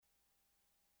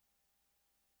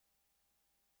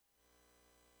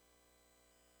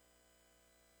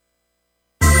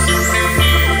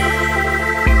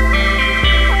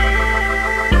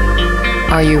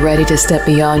Are you ready to step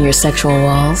beyond your sexual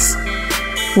walls?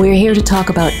 We're here to talk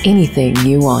about anything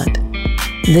you want.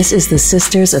 This is the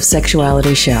Sisters of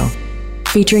Sexuality show,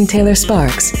 featuring Taylor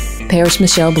Sparks, Parrish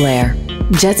Michelle Blair,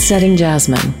 Jet Setting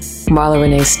Jasmine, Marla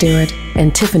Renee Stewart,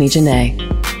 and Tiffany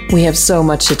Janae. We have so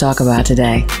much to talk about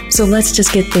today, so let's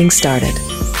just get things started.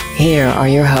 Here are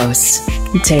your hosts,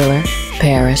 Taylor,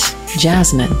 Parrish,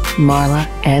 Jasmine, Marla,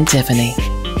 and Tiffany.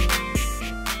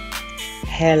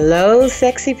 Hello,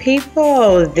 sexy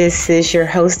people. This is your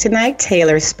host tonight,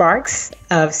 Taylor Sparks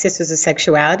of Sisters of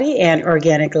Sexuality and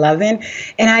Organic Lovin'.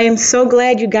 And I am so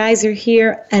glad you guys are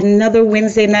here another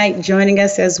Wednesday night joining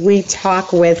us as we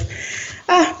talk with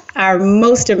our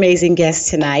most amazing guest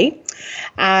tonight.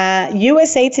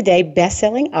 USA Today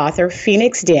bestselling author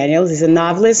Phoenix Daniels is a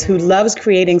novelist who loves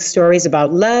creating stories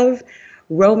about love,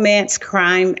 romance,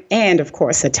 crime, and, of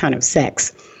course, a ton of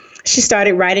sex. She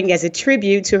started writing as a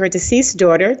tribute to her deceased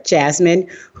daughter, Jasmine,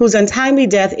 whose untimely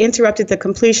death interrupted the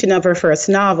completion of her first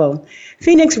novel.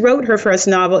 Phoenix wrote her first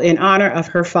novel in honor of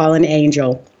her fallen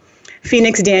angel.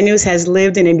 Phoenix Daniels has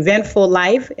lived an eventful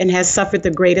life and has suffered the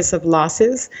greatest of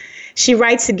losses. She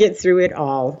writes to get through it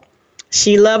all.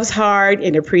 She loves hard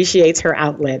and appreciates her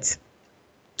outlets.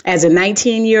 As a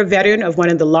 19-year veteran of one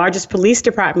of the largest police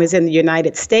departments in the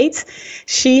United States,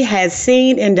 she has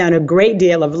seen and done a great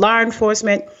deal of law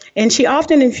enforcement, and she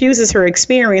often infuses her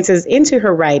experiences into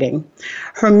her writing.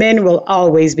 Her men will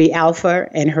always be alpha,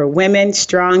 and her women,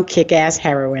 strong, kick-ass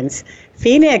heroines.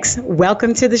 Phoenix,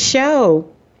 welcome to the show.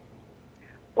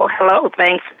 Well, hello.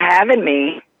 Thanks for having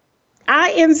me.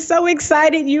 I am so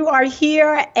excited you are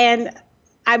here, and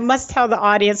I must tell the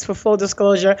audience, for full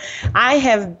disclosure, I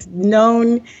have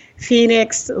known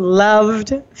Phoenix,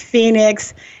 loved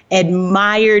Phoenix,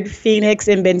 admired Phoenix,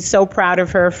 and been so proud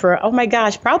of her for, oh my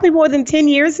gosh, probably more than 10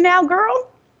 years now, girl?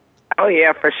 Oh,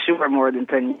 yeah, for sure, more than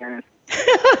 10 years.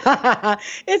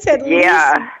 It's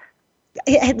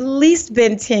at least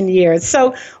been 10 years.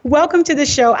 So welcome to the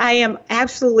show. I am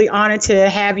absolutely honored to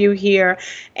have you here.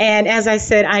 And as I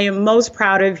said, I am most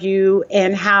proud of you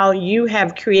and how you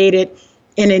have created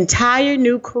an entire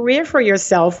new career for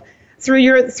yourself through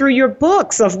your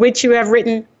books, of which you have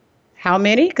written how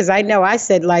many? Because I know I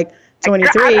said like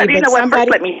 23. You know what? First,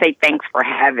 let me say thanks for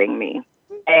having me.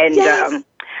 And yes.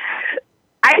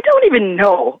 I don't even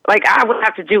know. Like, I would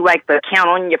have to do like the count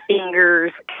on your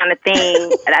fingers kind of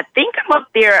thing. And I think I'm up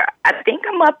there.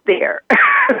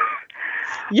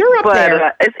 You're up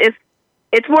there. But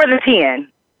it's more than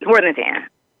 10. It's more than 10.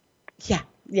 Yeah.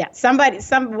 Yeah,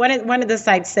 one of the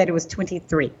sites said it was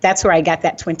 23. That's where I got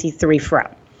that 23 from.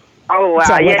 Oh, wow.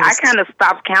 So yeah, I kind of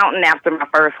stopped counting after my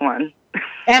first one.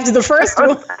 After the first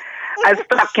one? I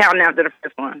stopped counting after the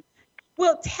first one.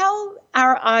 Well, tell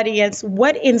our audience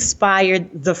what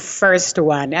inspired the first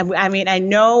one. I mean, I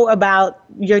know about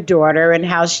your daughter and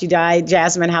how she died,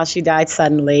 Jasmine, how she died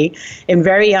suddenly and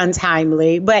very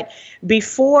untimely. But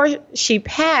before she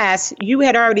passed, you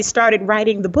had already started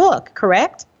writing the book,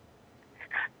 correct?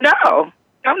 No.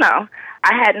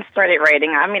 I hadn't started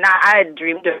writing. I mean, I had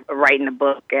dreamed of writing a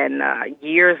book, and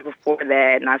years before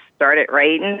that, and I started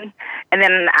writing, and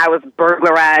then I was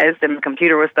burglarized, and my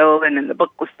computer was stolen, and the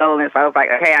book was stolen, so I was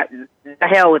like, okay, the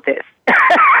hell with this.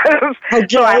 Okay.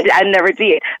 So I never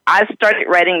did. I started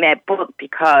writing that book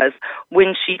because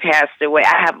when she passed away,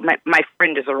 I have my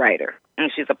friend is a writer,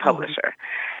 and she's a publisher.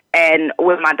 And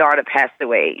when my daughter passed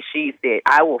away, she said,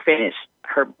 I will finish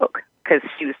her book, because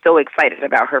she was so excited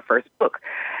about her first book.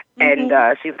 And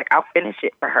she's like, I'll finish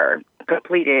it for her,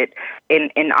 complete it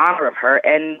in honor of her.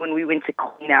 And when we went to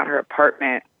clean out her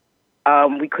apartment,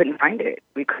 we couldn't find it.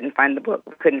 We couldn't find the book.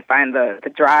 We couldn't find the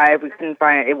drive. We couldn't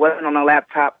find it. It wasn't on a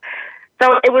laptop.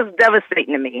 So it was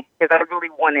devastating to me because I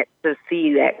really wanted to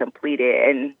see that completed.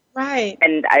 And right.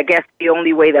 And I guess the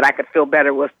only way that I could feel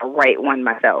better was to write one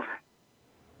myself.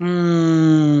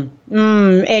 And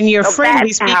your friend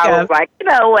we speak of. I was like, you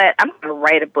know what? I'm going to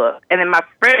write a book. And then my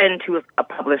friend, who was a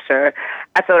publisher,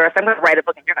 I told her, I'm going to write a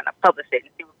book and you're going to publish it.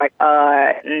 And she was like,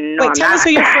 no, Wait, tell us who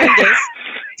your friend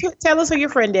is. Tell us who your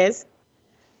friend is.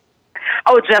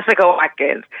 Oh, Jessica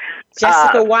Watkins.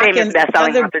 Jessica Watkins. Famous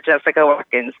best-selling author Jessica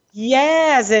Watkins.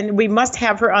 Yes, and we must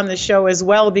have her on the show as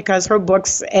well because her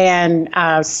books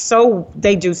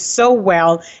they do so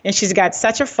well, and she's got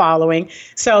such a following.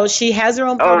 So she has her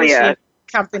own publishing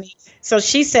company. So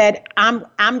she said,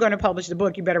 "I'm going to publish the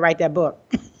book. You better write that book."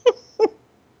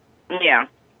 Yeah.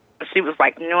 She was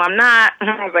like, "No, I'm not."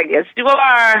 I was like, "Yes, you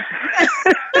are."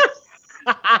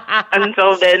 And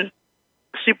so then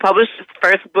she published his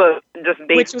first book, just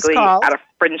basically out of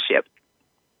friendship.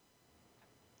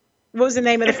 What was the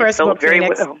name of the first book, very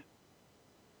Phoenix? well.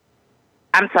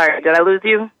 I'm sorry, did I lose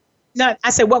you? No, I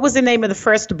said, what was the name of the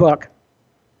first book?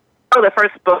 Oh, the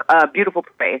first book, Beautiful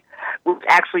Prey, which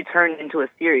actually turned into a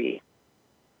series.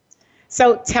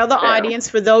 So tell the audience,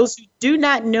 for those who do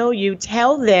not know you,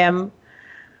 tell them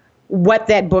what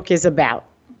that book is about.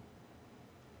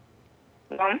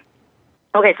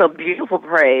 Okay, so Beautiful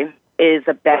Prey is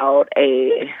about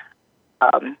a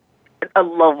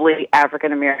lovely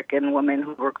African-American woman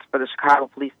who works for the Chicago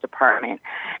Police Department,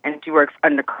 and she works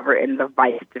undercover in the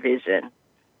Vice Division.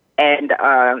 And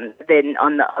then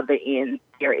on the other end,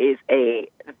 there is a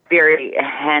very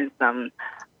handsome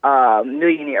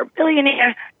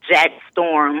billionaire, Jack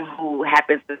Storm, who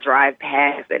happens to drive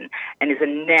past and is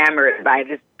enamored by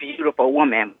this beautiful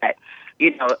woman. But,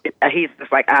 you know, he's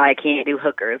just like, oh, I can't do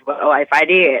hookers. But, oh, if I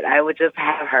did, I would just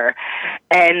have her.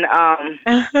 And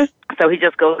so he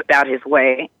just goes about his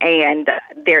way. And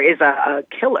there is a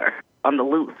killer on the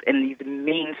loose in these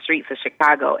mean streets of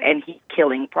Chicago, and he's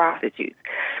killing prostitutes.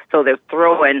 So they're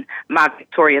throwing my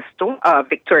Victoria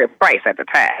Price at the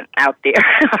time out there.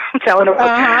 I'm telling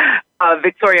them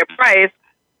Victoria Price.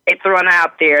 They thrown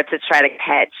out there to try to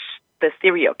catch the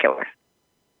serial killer.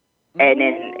 And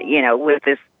then, you know, with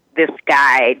this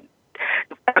guy,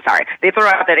 they throw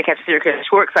out there to catch the serial killer.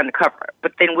 She works undercover,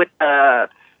 but then with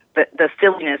the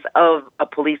silliness of a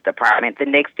police department, the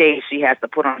next day she has to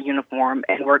put on a uniform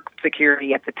and work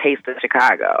security at the Taste of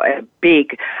Chicago, a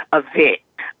big event,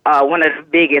 one of the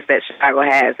biggest that Chicago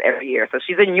has every year. So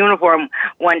she's in uniform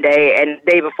one day, and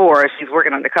the day before she's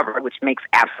working undercover, which makes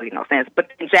absolutely no sense. But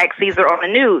then Jack sees her on the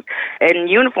news in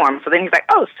uniform, so then he's like,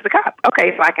 oh, she's a cop.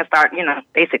 Okay, so I can start, you know,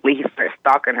 basically he starts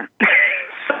stalking her.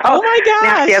 So oh my gosh.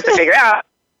 Now she has to figure out,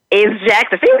 is Jack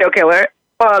the serial killer?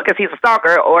 Because he's a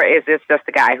stalker, or is this just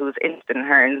a guy who's interested in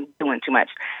her and doing too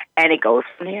much? And it goes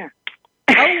from here.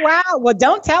 Oh wow! Well,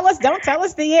 don't tell us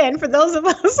the end for those of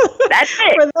us. That's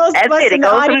it. That's it. It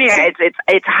goes from there.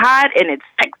 It's hot and it's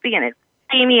sexy and it's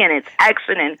steamy and it's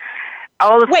action and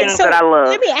all the things that I love.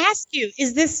 Let me ask you: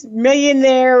 is this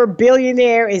millionaire,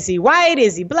 billionaire? Is he white?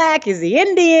 Is he black? Is he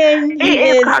Indian? He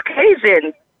is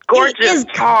Caucasian, gorgeous,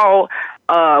 tall,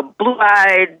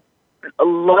 blue-eyed,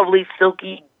 lovely,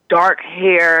 silky, dark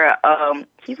hair.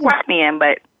 He's a white man,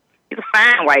 but he's a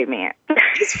fine white man.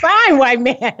 He's a fine white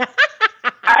man.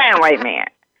 Fine white man.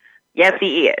 Yes,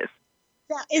 he is.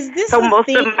 Now, is this so? Most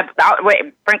of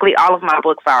frankly, all of my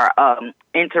books are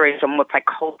interracial,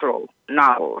 multicultural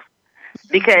novels,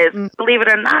 because believe it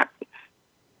or not,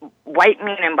 white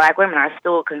men and black women are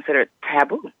still considered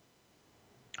taboo.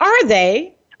 Are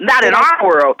they? Not in our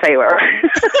world, Taylor.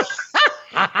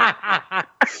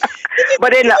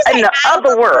 But in the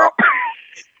other world.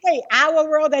 Wait, our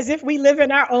world, as if we live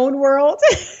in our own world?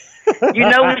 You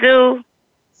know we do.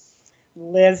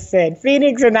 Listen,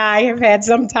 Phoenix and I have had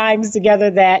some times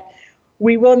together that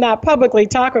we will not publicly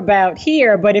talk about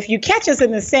here, but if you catch us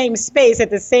in the same space at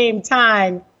the same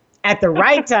time, at the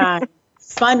right time,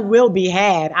 fun will be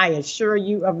had. I assure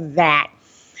you of that.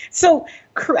 So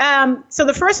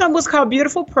the first one was called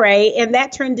Beautiful Prey, and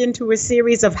that turned into a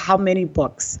series of how many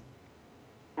books?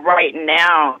 Right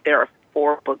now, there are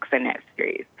 4 books in that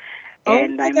series,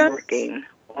 and I'm working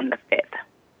on the 5th.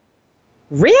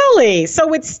 Really?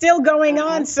 So it's still going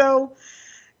on. So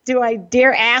do I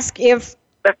dare ask if...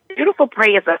 The Beautiful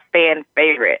Prey is a fan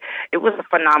favorite. It was a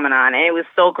phenomenon, and it was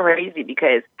so crazy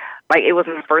because, like, it was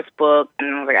my first book,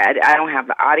 and I was like, I don't have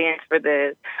the audience for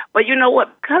this. But you know what?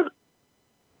 Because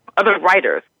other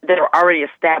writers that are already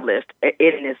established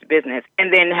in this business,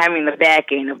 and then having the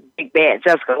backing of big bad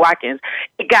Jessica Watkins,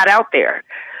 it got out there,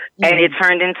 and it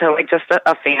turned into like just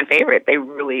a fan favorite. They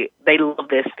love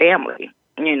this family,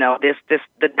 you know,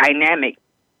 the dynamic,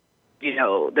 you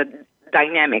know, the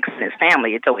dynamics in this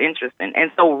family. It's so interesting and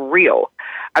so real.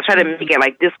 I try to make it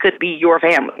like this could be your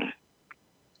family,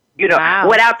 you know,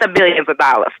 without the billions of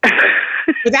dollars.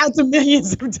 Without the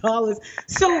millions of dollars.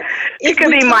 So it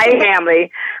could be my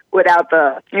family without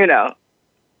the, you know,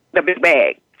 the big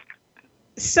bag.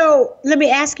 So let me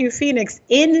ask you, Phoenix,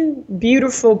 in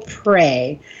Beautiful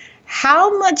Prey,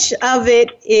 how much of it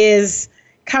is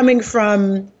coming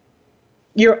from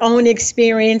your own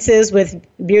experiences with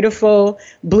beautiful,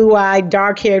 blue-eyed,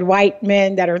 dark-haired white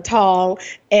men that are tall,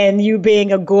 and you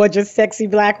being a gorgeous, sexy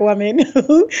black woman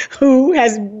who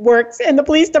has worked in the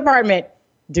police department?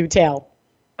 Do tell.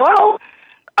 Well,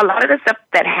 a lot of the stuff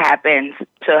that happens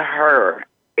to her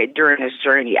during this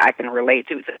journey, I can relate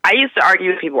to. I used to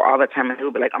argue with people all the time, and they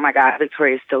would be like, oh, my God,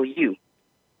 Victoria's still you.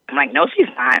 I'm like, no, she's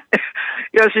not.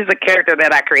 You know, she's a character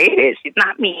that I created. She's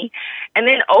not me. And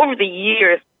then over the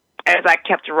years, as I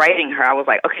kept writing her, I was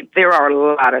like, okay, there are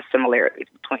a lot of similarities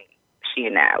between she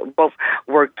and I. We both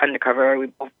worked undercover. We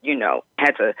both,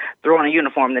 had to throw on a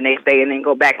uniform the next day and then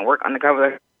go back and work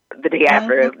undercover the day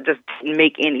after. It just didn't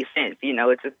make any sense.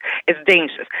 It's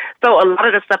dangerous. So a lot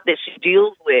of the stuff that she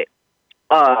deals with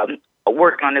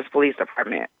working on this police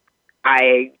department,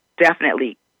 I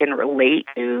definitely can relate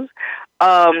to.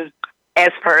 As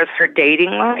far as her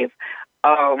dating life,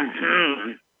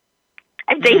 I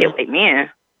dated white men.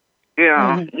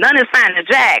 None is fine to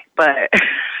Jack, but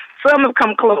some have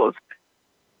come close.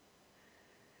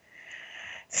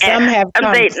 Some have come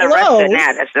I'm dating close. a Russian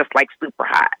now that's just like super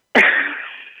hot.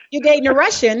 You're dating a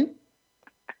Russian?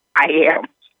 I am.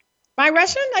 My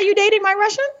Russian? Are you dating my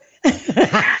Russian?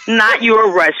 Not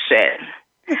your Russian.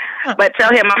 But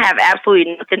tell him I have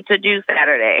absolutely nothing to do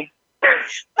Saturday.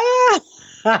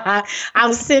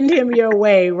 I'll send him your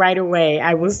way right away.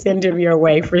 I will send him your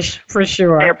way for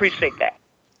sure. I appreciate that.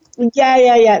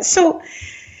 Yeah. So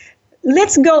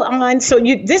let's go on. So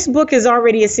this book is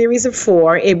already a series of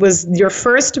 4. It was your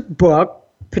first book,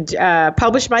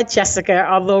 published by Jessica,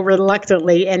 although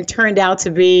reluctantly, and turned out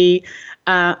to be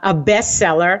a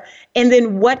bestseller. And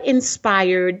then what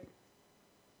inspired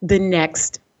the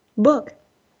next book,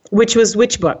 which was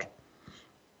which book?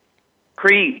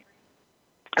 Creed.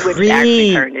 Which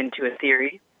actually turned into a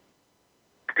series.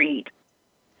 Creed.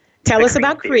 Tell us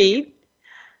about Creed.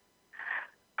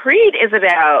 Creed is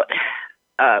about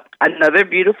another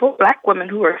beautiful black woman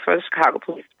who works for the Chicago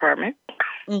Police Department.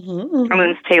 Her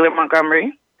name's Taylor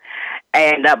Montgomery.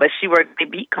 And but she works a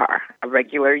beat car, a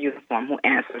regular uniform who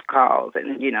answers calls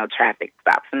and, traffic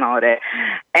stops and all that.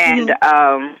 And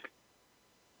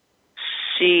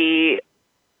she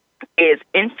is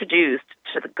introduced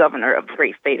to the governor of the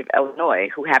great state of Illinois,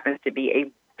 who happens to be a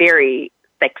very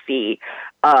sexy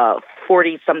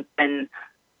 40-something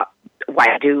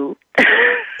white dude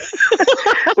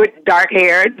with dark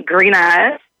hair, green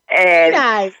eyes.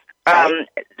 And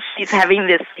she's having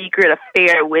this secret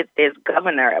affair with this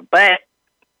governor, but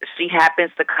she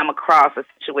happens to come across a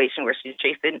situation where she's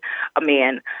chasing a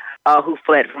man who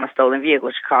fled from a stolen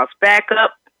vehicle. She calls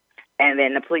backup, and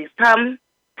then the police come.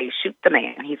 They shoot the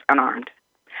man. He's unarmed.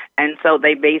 And so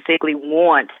they basically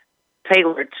want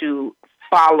Taylor to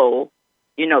follow,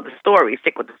 the story,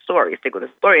 stick with the story.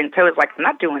 And Taylor's like, I'm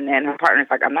not doing that. And her partner's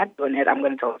like, I'm not doing that. I'm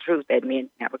going to tell the truth. That man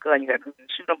didn't have a gun. You got to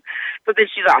shoot him. So then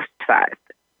she's ostracized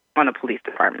on the police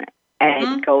department.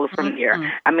 And it goes from there.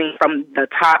 I mean, from the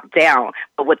top down.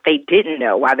 But what they didn't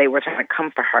know while they were trying to come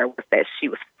for her was that she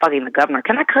was fucking the governor.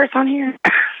 Can I curse on here?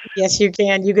 Yes, you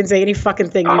can. You can say any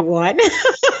fucking thing you want.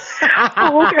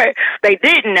 Okay. They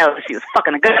didn't know that she was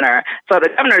fucking the governor. So the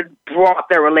governor brought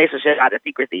their relationship out of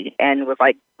secrecy and was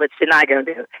like, what you're not going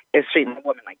to do is treat a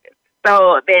woman like this.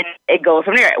 So then it goes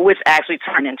from there, which actually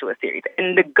turned into a series.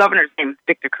 And the governor's name is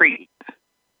Victor Creed.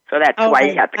 So that's why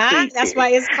you got the Creed. That's why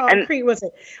it's called Creed, was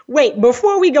it? Wait,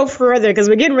 before we go further, because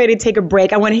we're getting ready to take a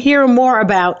break, I want to hear more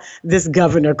about this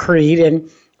Governor Creed and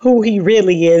who he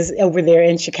really is over there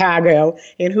in Chicago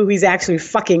and who he's actually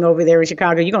fucking over there in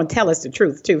Chicago. You're going to tell us the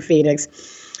truth, too, Phoenix.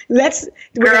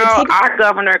 Girl, our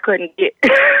governor couldn't get...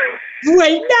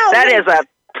 Wait, no. That is a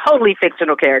totally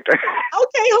fictional character.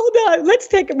 Okay, hold on.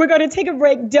 We're going to take a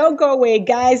break. Don't go away,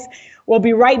 guys. We'll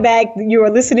be right back. You are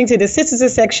listening to the Sisters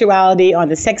of Sexuality on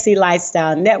the Sexy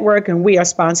Lifestyle Network, and we are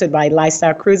sponsored by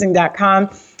LifestyleCruising.com.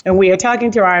 And we are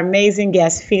talking to our amazing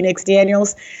guest, Phoenix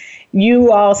Daniels.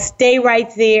 You all stay right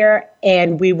there,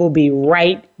 and we will be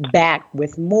right back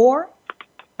with more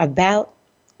about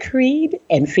Creed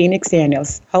and Phoenix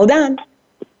Daniels. Hold on.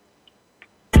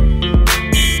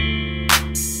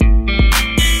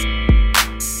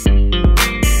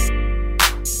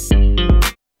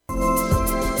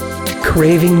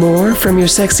 Craving more from your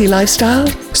sexy lifestyle?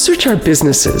 Search our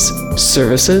businesses,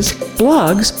 services,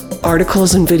 blogs,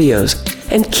 articles, and videos,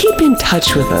 and keep in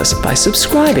touch with us by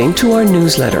subscribing to our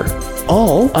newsletter,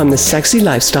 all on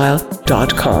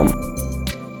thesexylifestyle.com.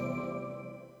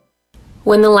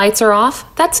 When the lights are off,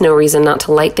 that's no reason not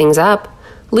to light things up.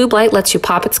 Lube Light lets you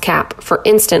pop its cap for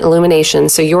instant illumination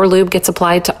so your lube gets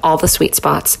applied to all the sweet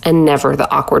spots and never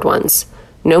the awkward ones.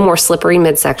 No more slippery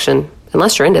midsection,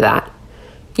 unless you're into that.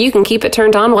 You can keep it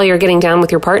turned on while you're getting down with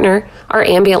your partner. Our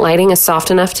ambient lighting is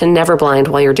soft enough to never blind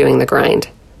while you're doing the grind.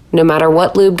 No matter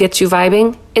what lube gets you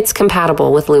vibing, it's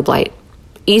compatible with Lube Light.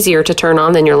 Easier to turn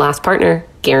on than your last partner,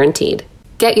 guaranteed.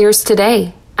 Get yours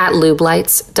today at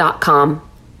lubelights.com.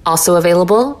 Also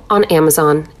available on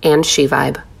Amazon and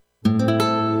SheVibe.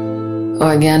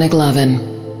 Organic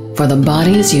Lovin', for the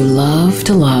bodies you love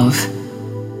to love.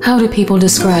 How do people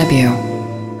describe you?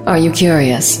 Are you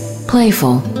curious?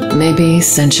 Playful, maybe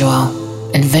sensual,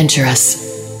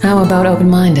 adventurous. How about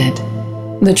open-minded?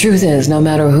 The truth is, no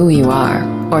matter who you are,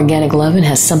 Organic Lovin'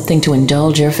 has something to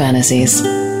indulge your fantasies.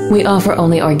 We offer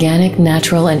only organic,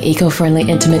 natural, and eco-friendly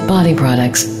intimate body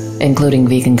products, including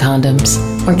vegan condoms,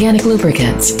 organic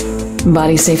lubricants,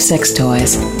 body-safe sex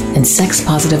toys, and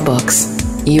sex-positive books.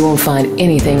 You won't find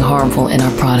anything harmful in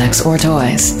our products or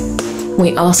toys.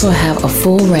 We also have a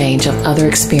full range of other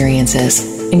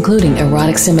experiences, including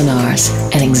erotic seminars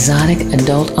and exotic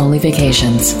adult-only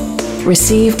vacations.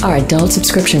 Receive our adult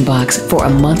subscription box for a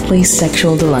monthly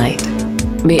sexual delight.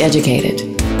 Be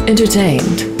educated,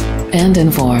 entertained, and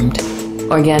informed.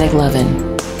 Organic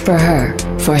Lovin'. For her,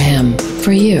 for him,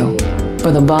 for you.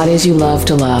 For the bodies you love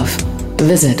to love.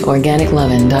 Visit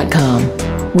organiclovin.com.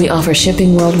 We offer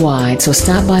shipping worldwide, so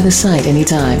stop by the site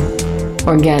anytime.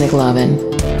 Organic Lovin'.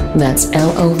 That's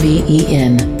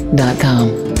LOVEN.com.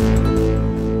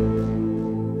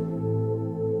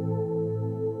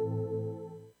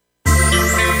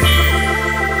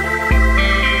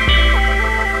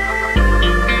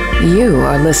 You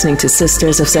are listening to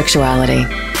Sisters of Sexuality.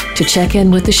 To check in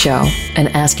with the show and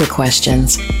ask your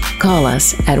questions, call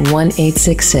us at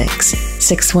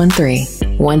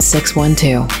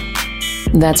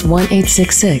 1-866-613-1612. That's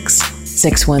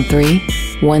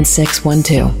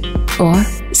 1-866-613-1612. Or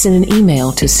send an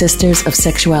email to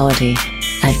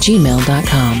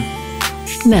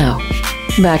sistersofsexuality@gmail.com. Now,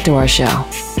 back to our show.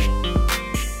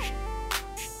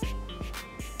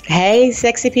 Hey,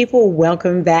 sexy people,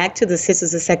 welcome back to the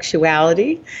Sisters of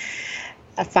Sexuality,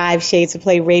 a 5 Shades of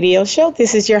Play radio show.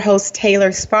 This is your host,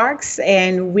 Taylor Sparks,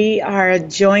 and we are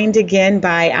joined again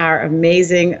by our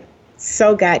amazing,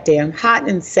 so goddamn hot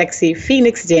and sexy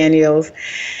Phoenix Daniels.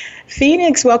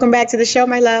 Phoenix, welcome back to the show,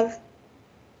 my love.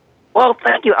 Well,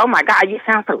 thank you. Oh, my God, you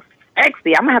sound so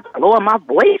sexy. I'm going to have to lower my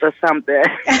voice or something.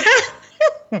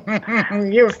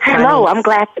 You're funny. Hello, I'm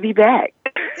glad to be back.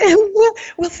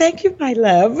 Well, thank you, my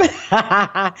love.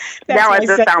 Now I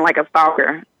just sound like a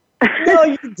stalker. No,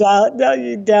 you don't. No,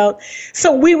 you don't.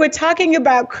 So we were talking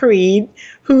about Creed,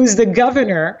 who's the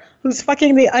governor, who's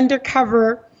fucking the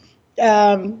undercover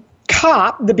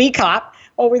cop, the B cop,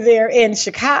 over there in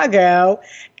Chicago.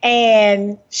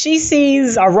 And she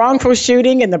sees a wrongful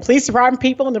shooting, and the police department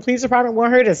people in the police department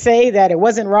want her to say that it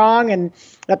wasn't wrong and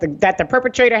that the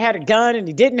perpetrator had a gun and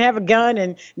he didn't have a gun,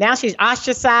 and now she's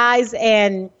ostracized.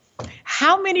 And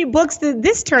how many books did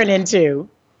this turn into?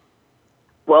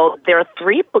 Well, there are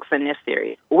 3 books in this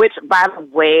series, which, by the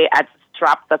way, I just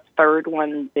dropped the 3rd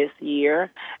one this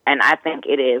year, and I think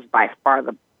it is by far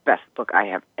the best book I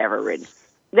have ever written.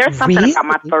 There's something about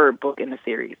my 3rd book in the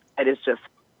series that is just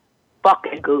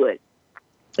fucking good.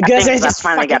 I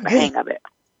finally got the hang of it.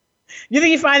 You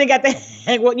think you finally got the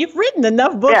hang? Well, you've written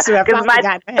enough books to have finally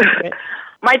got the hang of it.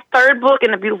 My 3rd book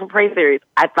in the Beautiful Prey series,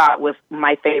 I thought was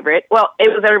my favorite. Well,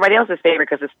 it was everybody else's favorite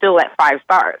because it's still at 5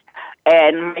 stars.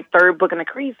 And my 3rd book in the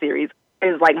Creed series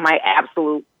is like my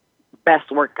absolute best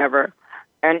work ever,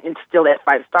 and it's still at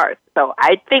 5 stars. So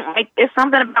I think there's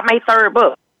something about my 3rd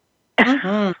book.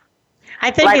 Mm-hmm.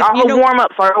 I think like all the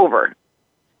warm-ups are over.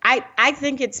 I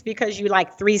think it's because you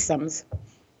like threesomes.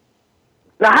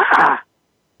 That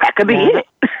could be it.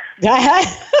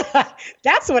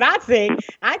 That's what I think.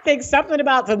 I think something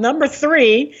about the number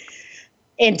 3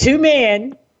 and 2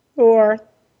 men, or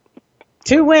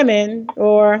 2 women,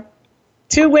 or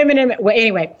 2 women. Well,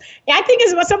 anyway, I think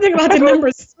it's something about the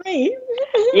number 3.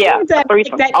 Yeah, that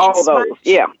all those.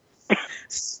 Yeah.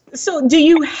 So, do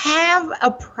you have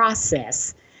a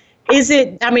process? Is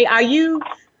it? I mean, are you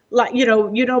like you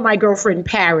know my girlfriend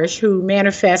Parrish, who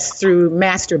manifests through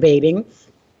masturbating?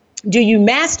 Do you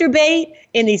masturbate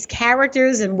and these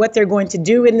characters and what they're going to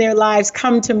do in their lives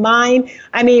come to mind?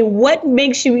 I mean, what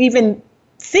makes you even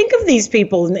think of these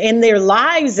people in their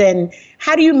lives, and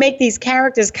how do you make these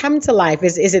characters come to life?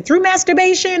 Is it through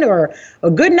masturbation or a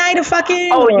good night of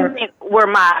fucking? Oh, you mean where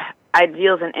my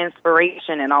ideals and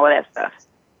inspiration and all of that stuff?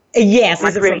 Yes.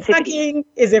 Is it from fucking?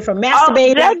 Is it from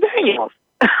masturbating? Oh, Jack Daniels.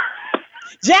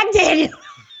 Jack Daniels.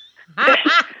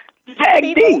 Jack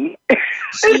D.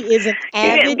 She is an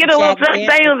avid You get a little Jack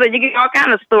Daniels and you get all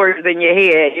kind of stories in your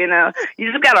head, you know.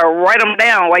 You just got to write them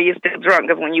down while you're still drunk,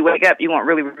 because when you wake up, you won't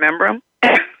really remember them.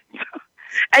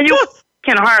 And you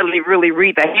can hardly really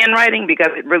read the handwriting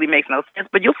because it really makes no sense,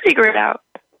 but you'll figure it out.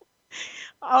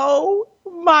 Oh,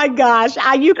 my gosh.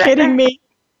 Are you kidding me?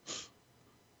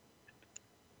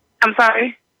 I'm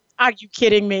sorry? Are you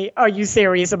kidding me? Are you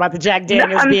serious about the Jack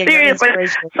Daniels being serious, your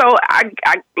inspiration? So I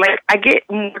get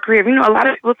more creative. You know, a lot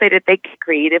of people say that they get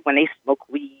creative when they smoke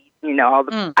weed. You know, all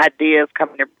the ideas come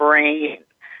in their brain,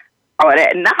 all of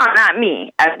that. No, not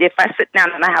me. If I sit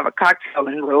down and I have a cocktail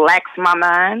and relax my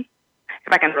mind,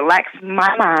 if I can relax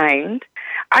my mind,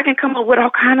 I can come up with all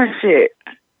kind of shit.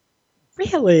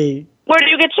 Really? Where do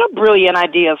you get your brilliant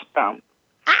ideas from?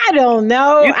 I don't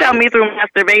know. You tell me through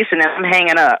masturbation and I'm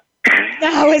hanging up.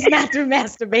 No, it's not through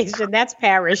masturbation. That's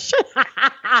Parrish.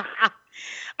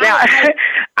 Now,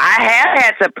 I have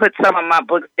had to put some of my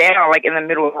books down, like in the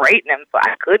middle of writing them, so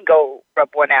I could go rub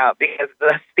one out because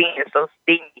the scene is so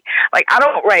steamy. Like, I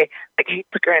don't write. Like, he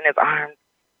took her in his arms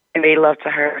and made love to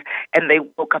her, and they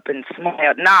woke up and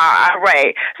smiled. Nah, I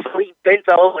write. So he bent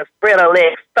over, spread her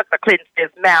legs, stuck the clit in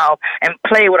his mouth, and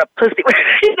played with a pussy.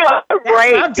 You know,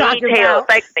 right? Detailed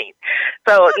sex scenes.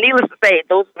 So, needless to say,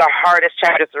 those are the hardest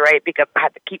chapters to write because I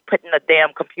have to keep putting the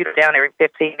damn computer down every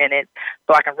 15 minutes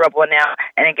so I can rub one out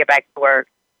and then get back to work.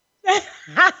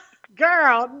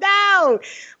 Girl, no.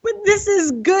 But this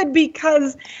is good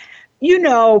because, you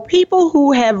know, people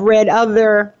who have read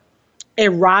other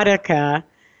erotica,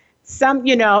 some,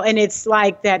 you know, and it's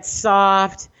like that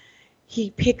soft,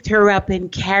 he picked her up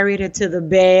and carried her to the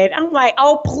bed. I'm like,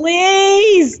 oh,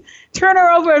 please turn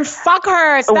her over and fuck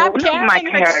her. Stop carrying my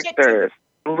her characters,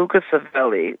 Luca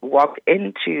Savelli, walked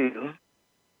into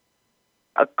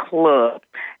a club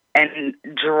and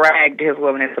dragged his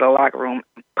woman into the locker room,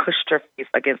 and pushed her face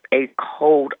against a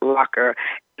cold locker,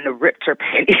 and ripped her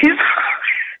panties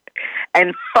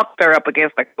and fucked her up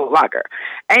against the cold locker.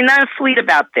 Ain't nothing sweet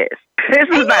about this. This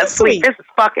is not sweet. This is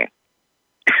fucking.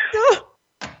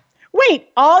 Wait,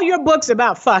 all your books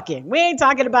about fucking. We ain't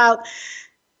talking about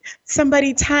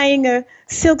somebody tying a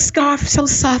silk scarf so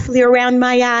softly around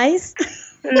my eyes.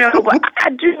 No, but I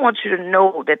do want you to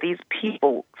know that these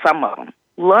people, some of them,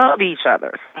 love each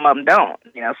other. Some of them don't.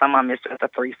 You know, some of them is just a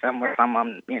threesome, or some of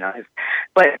them, you know.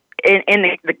 But in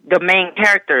the main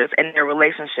characters and their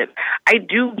relationship, I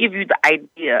do give you the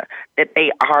idea that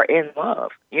they are in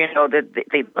love. You know, that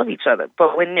they love each other.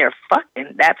 But when they're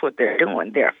fucking, that's what they're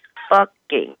doing. They're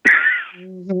fucking.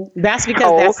 Mm-hmm. That's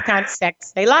because that's the kind of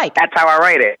sex they like. That's how I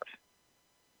write it.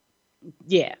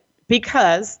 Yeah.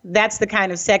 Because that's the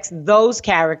kind of sex those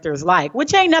characters like,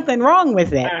 which ain't nothing wrong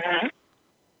with it. Mm-hmm.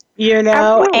 You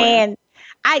know, Absolutely. and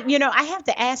I have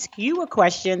to ask you a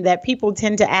question that people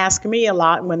tend to ask me a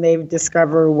lot when they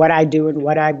discover what I do and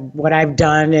what I've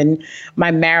done and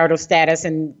my marital status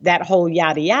and that whole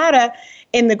yada yada.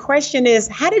 And the question is,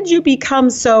 how did you become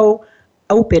so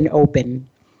open?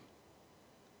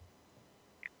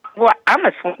 Well, I'm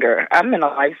a swinger. I'm in a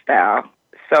lifestyle.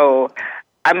 So,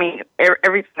 I mean,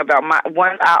 everything about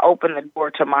once I open the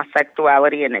door to my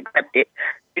sexuality and accept it,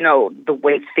 you know, the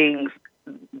way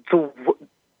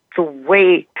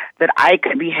that I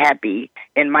could be happy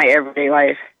in my everyday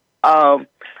life,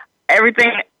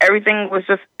 everything was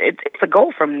just, it's a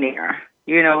go from there,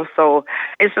 you know, so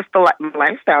it's just the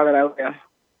lifestyle that I live.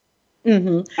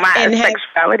 Mm-hmm. My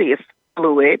sexuality is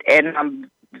fluid, and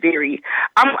I'm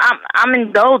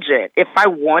indulgent. If I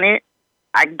want it,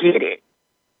 I get it.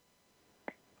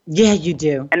 Yeah, you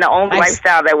do. And the only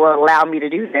lifestyle that will allow me to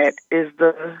do that is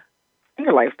the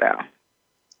single lifestyle.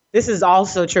 This is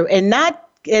also true. And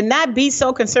not be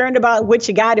so concerned about what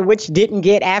you got and what you didn't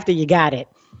get after you got it.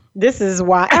 This is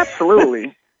why.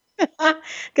 Absolutely.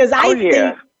 Because I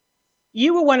think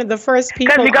you were one of the first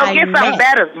people Because you're going to get something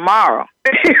better tomorrow.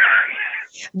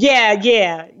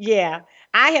 Yeah.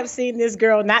 I have seen this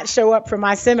girl not show up for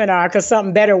my seminar because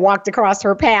something better walked across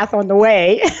her path on the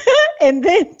way. And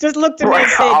then just looked at me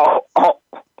and said,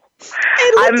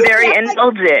 I'm very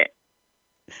indulgent.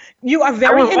 You are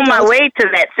very indulgent. I was on my way to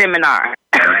that seminar.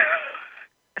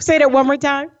 Say that one more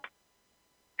time.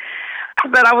 I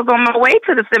said I was on my way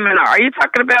to the seminar. Are you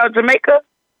talking about Jamaica?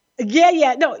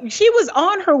 Yeah. No, she was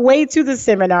on her way to the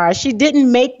seminar. She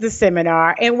didn't make the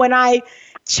seminar. And when I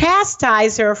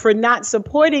chastised her for not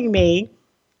supporting me,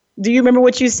 do you remember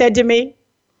what you said to me?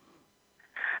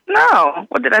 No.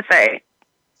 What did I say?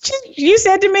 You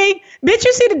said to me, bitch,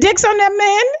 you see the dicks on that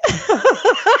man?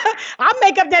 I'll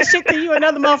make up that shit to you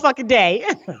another motherfucking day.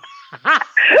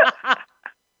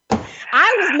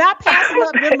 I was not passing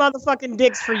up them motherfucking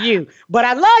dicks for you, but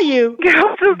I love you.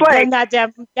 But not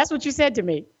that. That's what you said to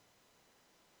me.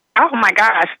 Oh my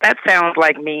gosh, that sounds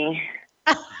like me.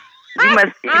 You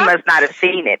must not have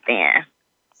seen it then.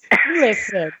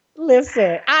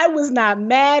 Listen. I was not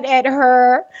mad at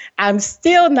her. I'm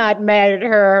still not mad at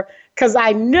her because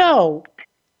I know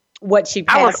what she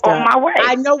passed up. I was on my way.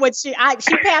 I know what she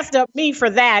passed up me for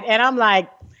that, and I'm like,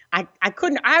 I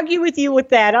couldn't argue with you with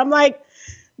that. I'm like,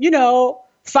 you know,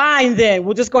 fine then.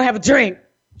 We'll just go have a drink.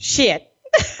 Shit.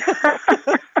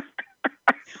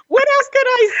 What else could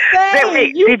I say?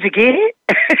 Wait, did you get it?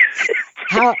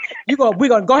 We're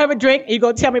gonna go have a drink, and you're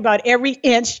gonna tell me about every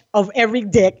inch of every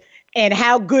dick and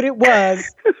how good it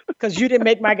was because you didn't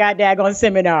make my goddamn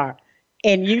seminar.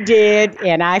 And you did,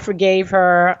 and I forgave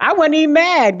her. I wasn't even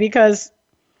mad because,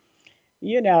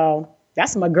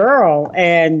 that's my girl,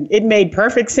 and it made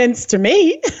perfect sense to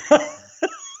me.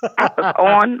 I was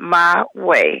on my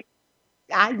way.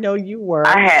 I know you were.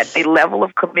 I had a level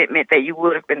of commitment that you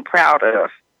would have been proud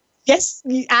of. Yes,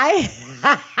 what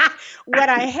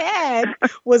I had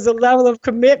was a level of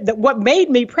commitment. What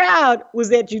made me proud was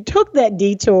that you took that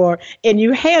detour and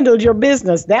you handled your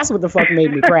business. That's what the fuck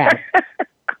made me proud.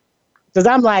 Because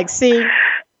I'm like, see,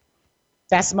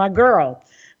 that's my girl.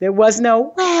 There was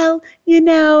no,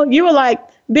 you were like,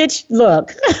 bitch,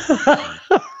 look,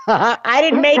 I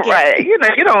didn't make it. Right.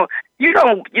 You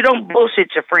don't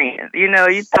bullshit your friends. You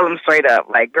tell them straight up,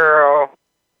 like, girl,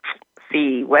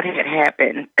 see what had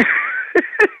happened.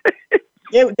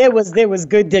 There was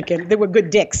good dicking. There were good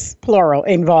dicks, plural,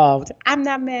 involved. I'm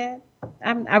not mad.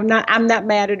 I'm not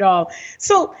mad at all.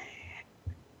 So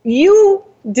you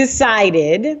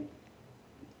decided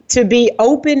to be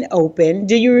open.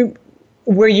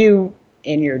 Were you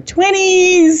in your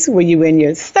 20s? Were you in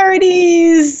your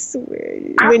 30s?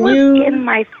 I was in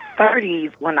my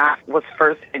 30s when I was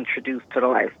first introduced to the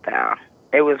lifestyle.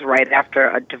 It was right after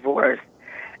a divorce.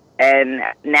 And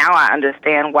now I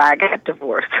understand why I got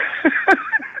divorced.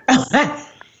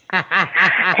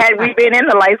 Had we been in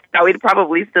the lifestyle, we'd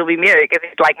probably still be married because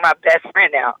he's like my best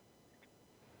friend now.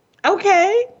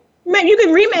 Okay. Man, you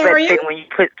can remarry him. But then when you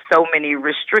put so many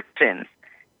restrictions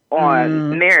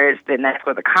on marriage, then that's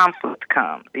where the conflict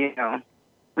comes. We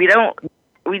don't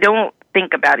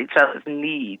think about each other's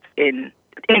needs in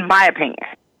my opinion,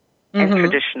 in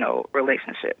traditional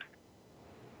relationships.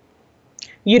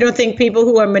 You don't think people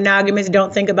who are monogamous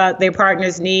don't think about their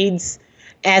partner's needs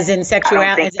as in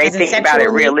sexuality? I don't think they think about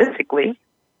it realistically.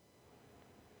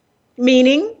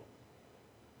 Meaning?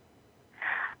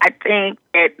 I think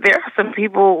that there are some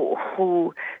people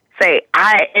who say,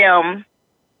 I am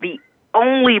the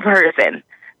only person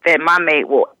that my mate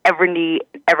will ever need,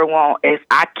 ever want. If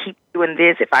I keep doing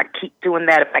this, if I keep doing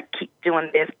that, if I keep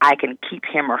doing this, I can keep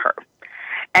him or her.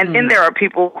 And then there are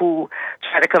people who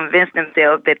try to convince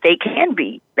themselves that they can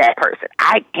be that person.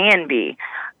 I can be.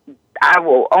 I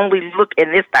will only look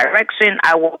in this direction.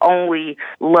 I will only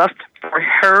lust for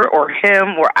her or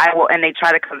him, and they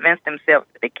try to convince themselves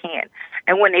that they can.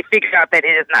 And when they figure out that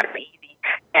it is not as easy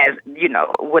as,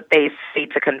 what they say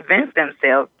to convince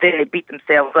themselves, then they beat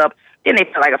themselves up. Then they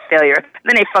feel like a failure.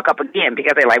 Then they fuck up again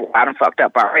because they're like, well, I done fucked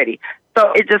up already.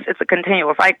 So it's a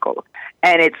continual cycle.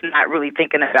 And it's not really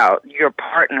thinking about your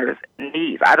partner's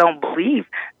needs. I don't believe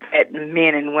that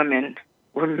men and women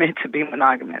were meant to be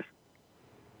monogamous.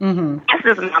 That's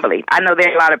just my belief. I know there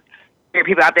are a lot of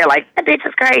people out there like, that bitch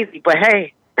is crazy. But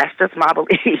hey, that's just my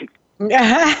belief.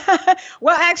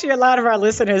 Well, actually, a lot of our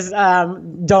listeners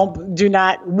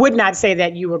would not say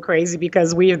that you were crazy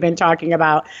because we have been talking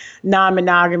about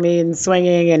non-monogamy and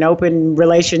swinging and open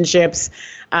relationships.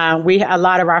 A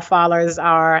lot of our followers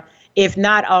are, if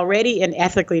not already in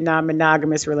ethically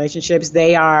non-monogamous relationships,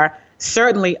 they are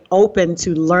certainly open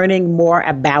to learning more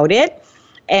about it.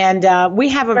 And we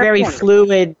have a very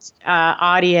fluid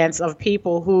audience of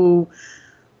people who,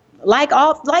 like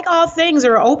all things,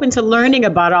 are open to learning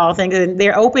about all things, and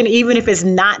they're open even if it's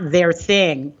not their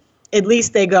thing. At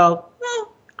least they go,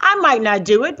 well, I might not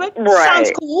do it, but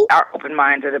sounds cool. Are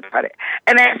open-minded about it,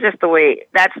 and that's just the way.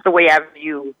 That's the way I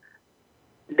view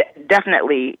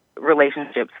definitely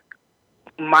relationships,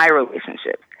 my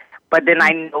relationships. But then I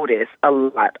notice a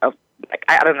lot of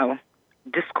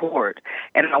discord,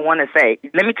 and I want to say,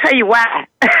 let me tell you why.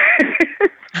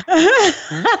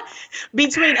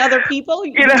 Between other people,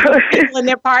 between people and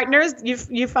their partners,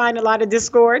 you find a lot of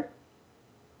discord?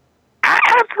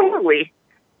 Absolutely.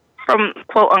 From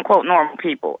quote unquote normal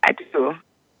people, I do.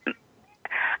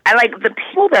 I like the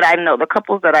people that I know, the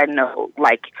couples that I know,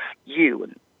 like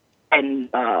you and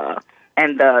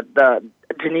the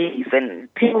Denise,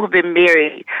 and people who've been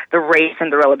married, the Race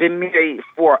and the Rel have been married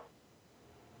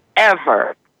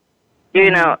forever.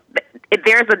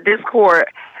 There's a discord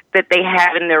that they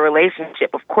have in their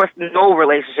relationship. Of course, no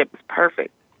relationship is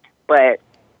perfect, but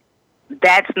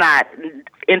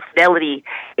infidelity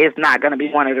is not going to be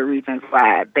one of the reasons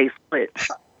why they split.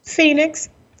 Phoenix,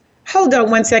 hold on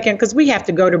 1 second, because we have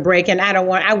to go to break, and I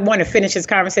want to finish this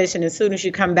conversation as soon as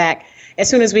we come back.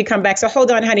 So hold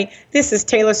on, honey. This is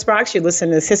Taylor Sparks. You're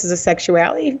listening to Sisters of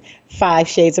Sexuality, 5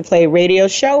 Shades of Play radio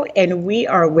show, and we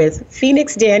are with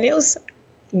Phoenix Daniels,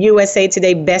 USA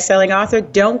Today bestselling author.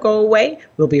 Don't go away.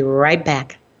 We'll be right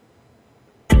back.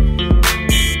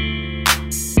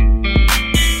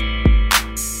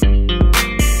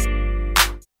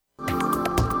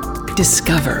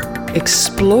 Discover,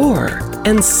 explore,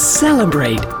 and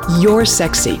celebrate your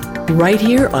sexy right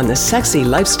here on the Sexy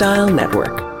Lifestyle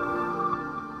Network.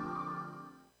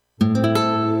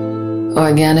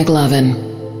 Organic Lovin',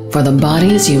 for the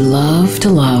bodies you love to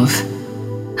love.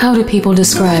 How do people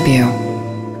describe you?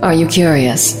 Are you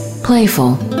curious,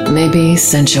 playful, maybe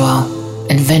sensual,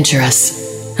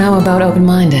 adventurous? How about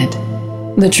open-minded?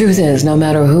 The truth is, no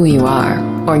matter who you are,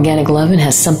 Organic Lovin'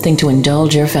 has something to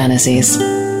indulge your fantasies.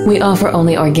 We offer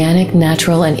only organic,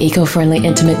 natural, and eco-friendly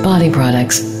intimate body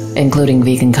products, including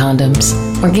vegan condoms,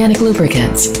 organic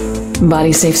lubricants,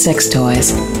 body-safe sex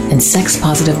toys, and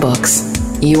sex-positive books.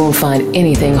 You won't find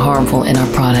anything harmful in our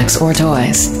products or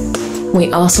toys.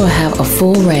 We also have a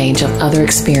full range of other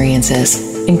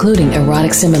experiences, including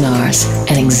erotic seminars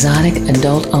and exotic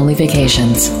adult-only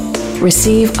vacations.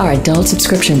 Receive our adult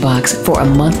subscription box for a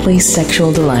monthly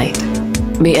sexual delight.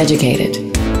 Be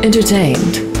educated,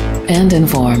 entertained, and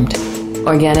informed.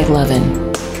 Organic Lovin'.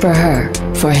 For her,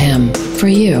 for him, for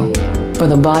you, for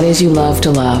the bodies you love to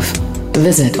love.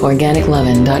 Visit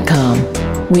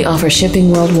organiclovin.com. We offer shipping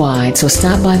worldwide, so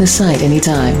stop by the site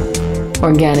anytime.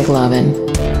 Organic Lovin'.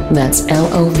 That's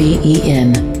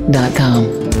LOVEN.com.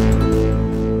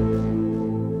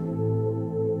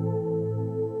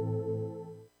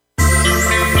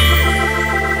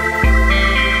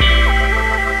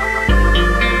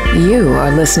 You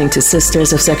are listening to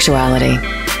Sisters of Sexuality.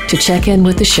 To check in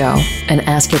with the show and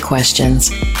ask your questions,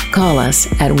 call us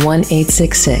at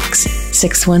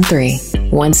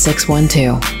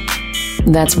 1-866-613-1612.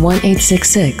 That's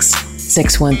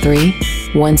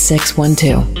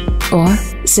 1-866-613-1612. Or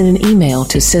send an email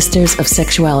to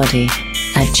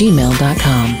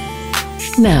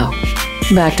sistersofsexuality@gmail.com. Now,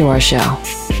 back to our show.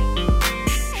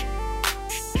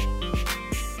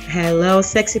 Hello,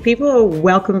 sexy people.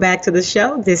 Welcome back to the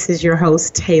show. This is your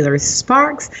host, Taylor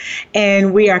Sparks,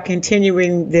 and we are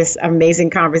continuing this amazing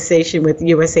conversation with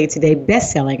USA Today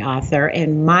bestselling author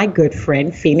and my good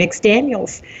friend, Phoenix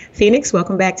Daniels. Phoenix,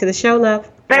 welcome back to the show, love.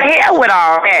 The hell with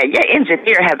all that. Your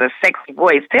engineer has a sexy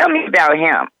voice. Tell me about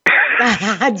him.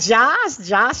 Josh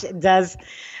does.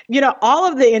 You know, all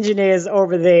of the engineers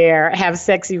over there have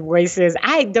sexy voices.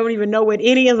 I don't even know what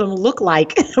any of them look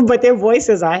like, but their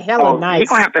voices are hella nice. You're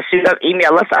going to have to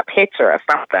email us a picture or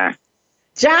something.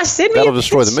 Josh, send me That'll a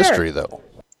destroy picture. the mystery, though.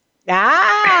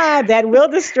 That will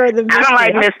destroy the mystery. I don't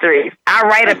like mysteries. I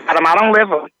write about them. I don't live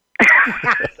them.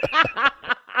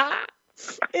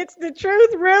 It's the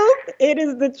truth, Ruth. It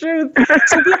is the truth.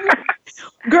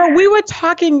 So we were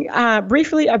talking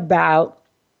briefly about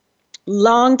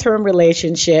long-term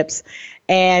relationships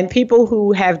and people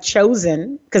who have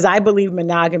chosen, because I believe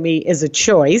monogamy is a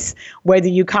choice, whether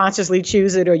you consciously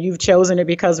choose it or you've chosen it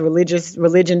because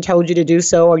religion told you to do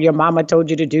so, or your mama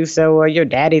told you to do so, or your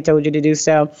daddy told you to do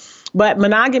so. But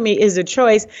monogamy is a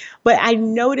choice. But I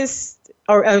noticed,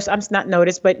 or I'm not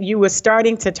noticed, but you were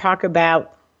starting to talk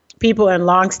about people in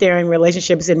long-standing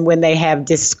relationships and when they have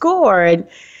discord,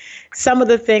 some of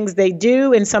the things they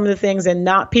do and some of the things and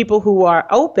not people who are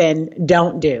open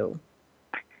don't do.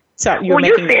 So you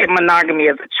said monogamy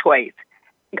is a choice.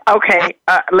 Okay,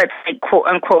 let's say quote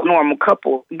unquote normal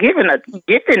couple given a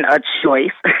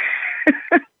choice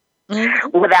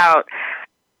without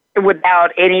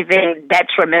anything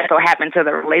detrimental happening to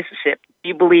the relationship.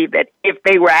 You believe that if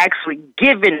they were actually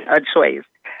given a choice,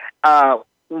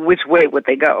 which way would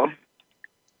they go?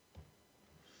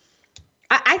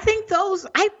 I think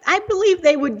I believe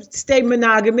they would stay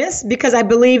monogamous because I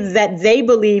believe that they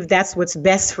believe that's what's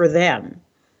best for them.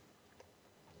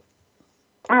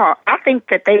 Oh, I think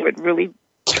that they would really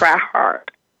try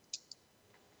hard.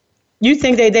 You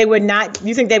think they would not?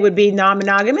 You think they would be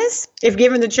non-monogamous if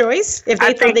given the choice? If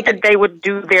they think they would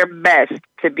do their best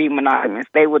to be monogamous.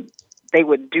 They would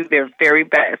do their very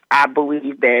best. I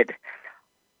believe that.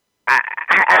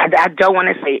 I don't want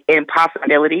to say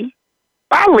impossibility.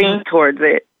 I lean towards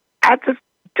it. I just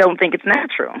don't think it's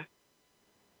natural.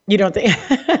 You don't think?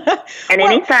 And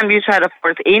anytime you try to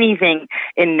force anything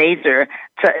in nature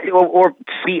or to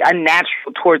be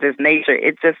unnatural towards its nature,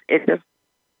 it does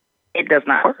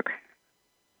not work.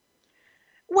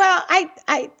 Well,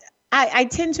 I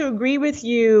tend to agree with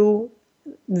you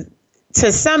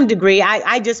to some degree.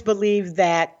 I just believe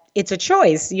that it's a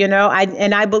choice, you know.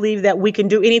 I believe that we can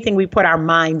do anything we put our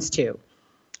minds to.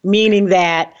 Meaning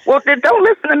that... Well, then don't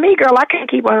listen to me, girl. I can't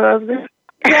keep a husband.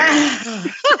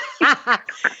 I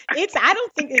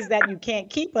don't think it's that you can't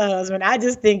keep a husband. I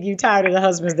just think you're tired of the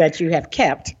husbands that you have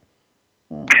kept.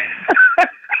 I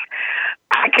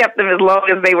kept them as long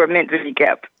as they were meant to be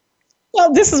kept.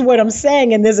 Well, this is what I'm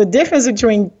saying. And there's a difference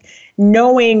between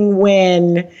knowing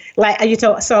when,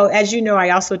 so as you know,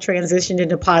 I also transitioned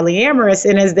into polyamorous.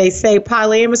 And as they say,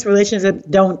 polyamorous relationships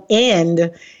don't end.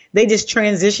 they just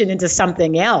transition into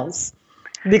something else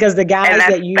because the guys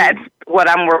that's what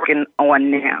I'm working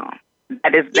on now.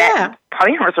 That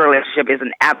polyamorous relationship is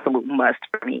an absolute must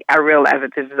for me. I realize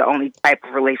that this is the only type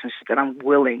of relationship that I'm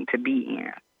willing to be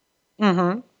in.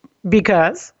 Mm-hmm.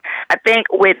 Because I think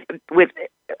with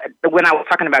when I was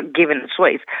talking about giving a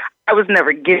choice, I was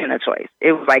never given a choice.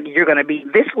 It was like, you're going to be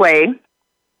this way,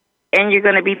 and you're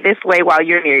going to be this way while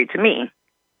you're married to me.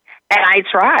 And I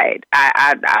tried.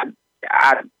 I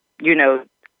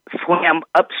swam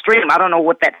upstream. I don't know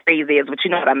what that phrase is, but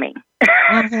you know what I mean.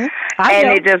 Mm-hmm. And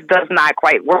it just does not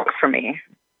quite work for me.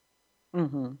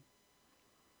 Mm-hmm.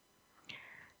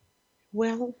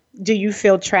 Well, do you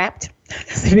feel trapped?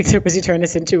 Because you turn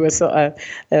this into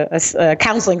a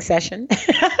counseling session.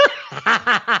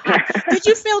 Did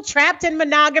you feel trapped in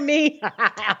monogamy?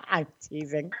 I'm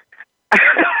teasing.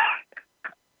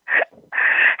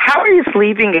 How are you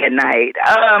sleeping at night?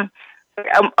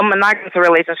 A monogamous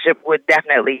relationship would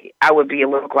definitely, I would be a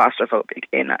little claustrophobic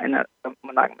in a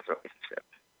monogamous relationship.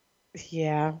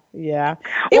 Yeah.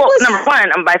 Number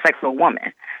one, I'm a bisexual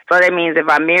woman. So that means if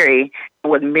I marry, I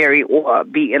would marry or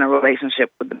be in a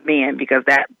relationship with a man, because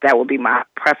that would be my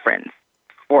preference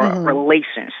for a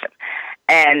relationship.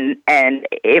 And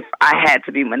if I had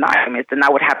to be monogamous, then I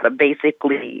would have to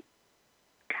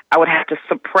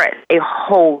suppress a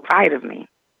whole side of me.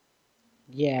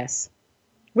 Yes.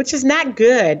 Which is not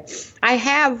good. I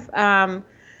have, a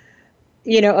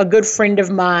good friend of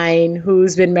mine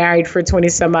who's been married for 20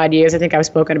 some odd years. I think I've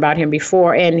spoken about him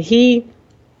before. And he,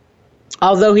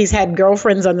 although he's had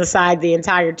girlfriends on the side the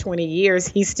entire 20 years,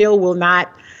 he still will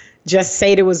not just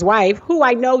say to his wife, who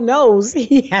I know knows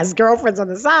he has girlfriends on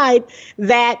the side,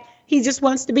 that he just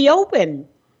wants to be open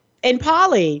and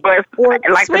poly or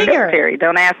like swinger. The military,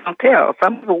 don't ask, don't tell.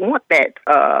 Some people want that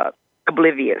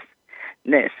obliviousness,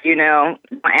 don't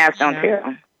ask, don't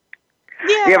tell.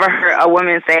 Yeah. You ever heard a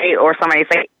woman say, or somebody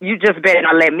say, you just better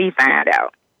not let me find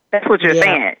out? That's what you're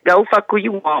saying. Go fuck who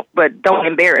you want, but don't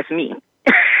embarrass me.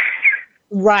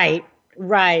 Right.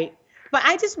 But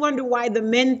I just wonder why the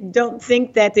men don't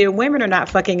think that their women are not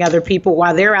fucking other people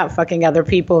while they're out fucking other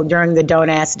people during the don't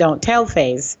ask, don't tell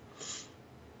phase.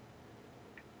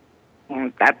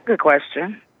 That's a good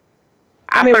question.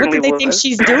 I mean, what do they think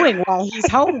she's doing while he's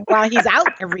home, while he's out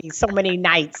every so many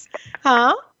nights?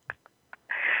 Huh?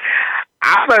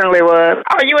 I certainly was.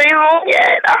 Oh, you ain't home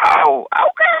yet? Oh,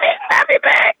 okay. I'll be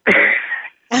back.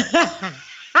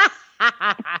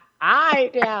 I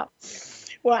know.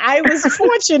 Well, I was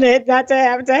fortunate not to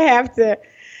have to,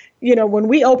 when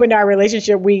we opened our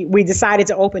relationship, we decided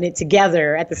to open it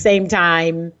together at the same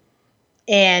time.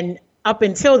 And up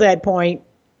until that point,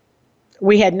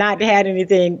 we had not had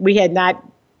anything.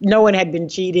 No one had been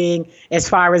cheating as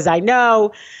far as I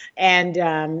know. And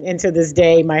to this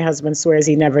day, my husband swears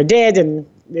he never did. And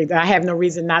I have no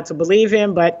reason not to believe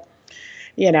him. But,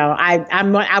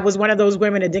 I was one of those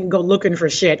women that didn't go looking for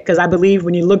shit, because I believe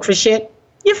when you look for shit,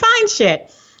 you find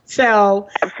shit. So,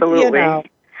 absolutely.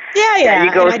 Yeah.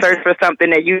 You go search for something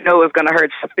that you know is going to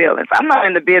hurt your feelings. I'm not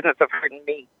in the business of hurting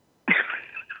me.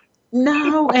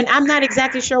 No, and I'm not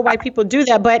exactly sure why people do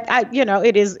that, but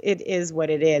it is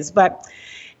what it is. But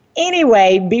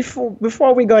anyway,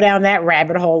 before we go down that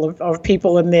rabbit hole of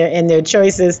people and their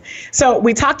choices, so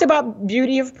we talked about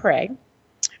Beauty of Prey.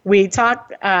 We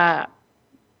talked about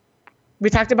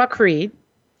Creed.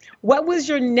 What was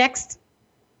your next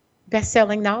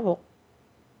best-selling novel?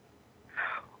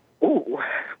 Ooh.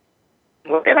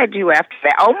 What did I do after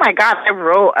that? Oh, my God. I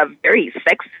wrote a very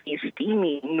sexy,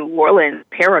 steamy New Orleans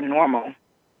paranormal.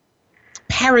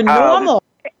 Paranormal?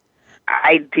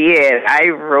 I did. I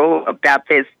wrote about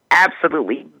this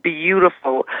absolutely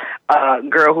beautiful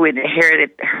girl who had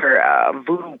inherited her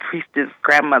voodoo priestess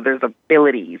grandmother's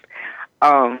abilities.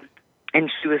 And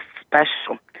she was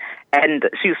special. And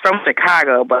she was from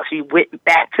Chicago, but she went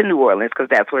back to New Orleans because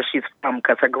that's where she's from,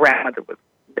 because her grandmother was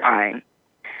dying.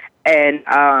 And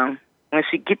when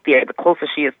she get there, the closer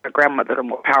she is to her grandmother, the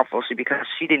more powerful she becomes.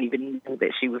 She didn't even know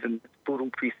that she was in the voodoo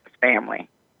priestess family.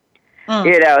 She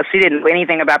didn't know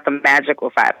anything about the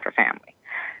magical side of her family.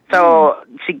 So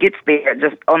she gets there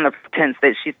just on the pretense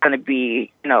that she's going to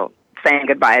be, saying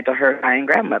goodbye to her dying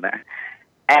grandmother.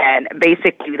 And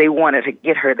basically, they wanted to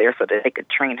get her there so that they could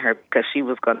train her, because she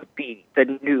was going to be the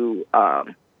new,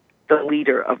 the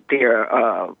leader of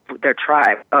their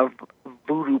tribe of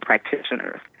voodoo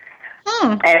practitioners.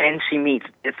 And she meets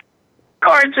this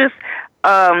gorgeous,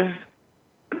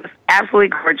 absolutely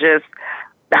gorgeous,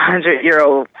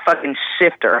 100-year-old fucking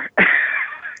shifter.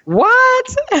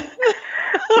 What?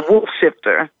 Wolf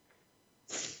shifter.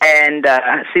 And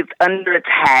she's under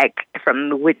attack from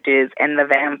the witches and the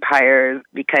vampires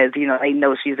because, you know, they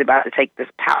know she's about to take this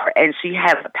power. And she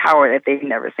has a power that they've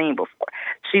never seen before.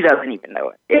 She doesn't even know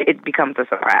it. It becomes a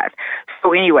surprise.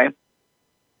 So anyway,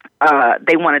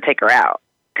 they want to take her out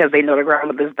because they know the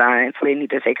grandmother's dying, so they need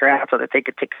to take her out so that they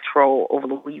could take control over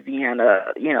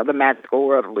Louisiana, you know, the magical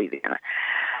world of Louisiana.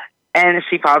 And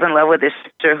she falls in love with this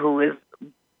sister who is,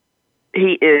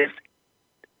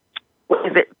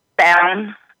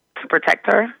 bound to protect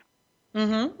her.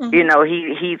 You know,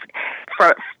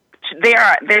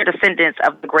 they're descendants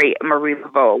of the great Marie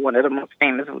Laveau, one of the most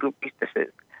famous voodoo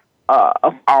priestesses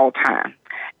of all time.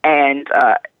 And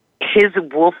his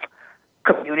wolf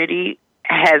community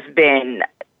has been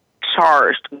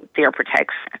charged with their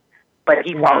protection, but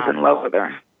he falls in love with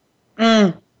her.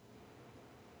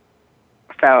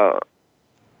 So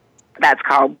that's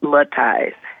called Blood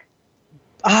Ties.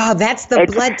 Oh, that's the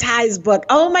Blood Ties book.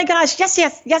 Oh my gosh. Yes.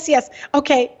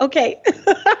 Okay.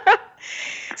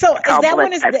 So is that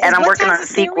one is and I'm working on a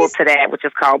sequel to that, which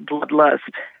is called Bloodlust.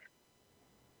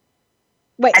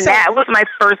 Wait, and that was my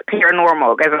first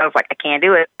paranormal because I was like, I can't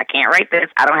do it. I can't write this.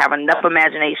 I don't have enough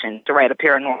imagination to write a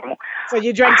paranormal. So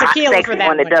you drank tequila for that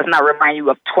one. That does not remind you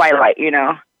of Twilight, you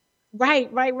know? Right.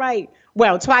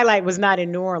 Well, Twilight was not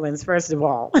in New Orleans, first of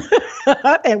all.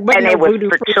 and it was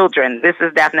for children. This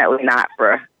is definitely not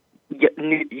for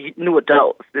new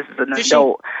adults. This is an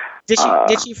adult. Did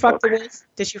she fuck the wolf?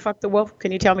 Did she fuck the wolf?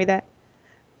 Can you tell me that?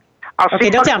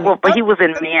 Okay, don't tell me. Wolf, but he was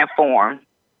in man form.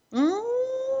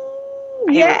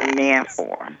 He was in man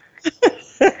form.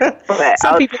 But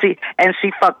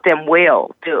she fucked them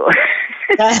well too.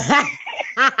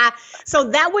 So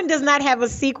that one does not have a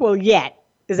sequel yet.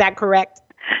 Is that correct?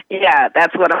 Yeah,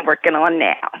 that's what I'm working on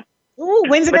now. Ooh,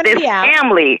 when's it going to be out?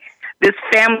 This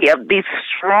family of these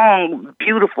strong,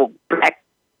 beautiful,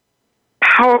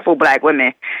 powerful black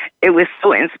women, it was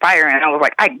so inspiring. I was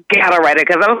like, I gotta write it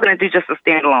because I was going to do just a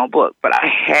standalone book, but I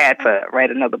had to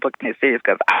write another book in this series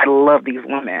because I love these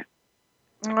women.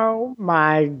 Oh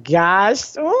my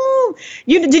gosh! Ooh.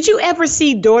 Did you ever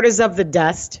see Daughters of the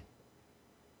Dust?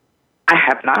 I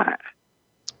have not.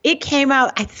 It came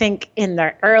out, I think, in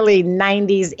the early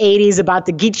 90s, 80s about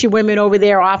the Geechee women over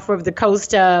there off of the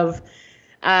coast of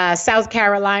South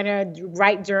Carolina.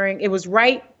 It was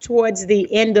right towards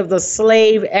the end of the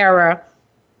slave era.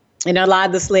 And a lot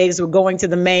of the slaves were going to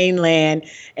the mainland.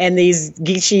 And these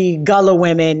Geechee Gullah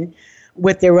women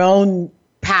with their own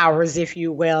powers, if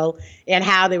you will, and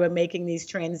how they were making these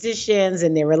transitions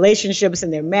and their relationships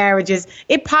and their marriages.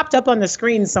 It popped up on the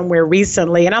screen somewhere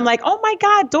recently, and I'm like, oh my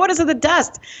God, Daughters of the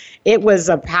Dust. It was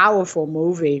a powerful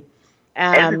movie.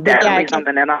 It's definitely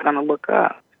something that I'm going to look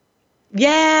up.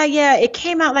 Yeah. It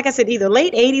came out, like I said, either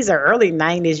late 80s or early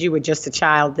 90s. You were just a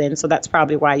child then, so that's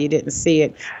probably why you didn't see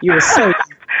it. You were so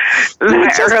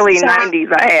early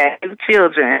 90s, I had 2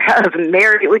 children. I was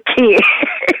married with kids.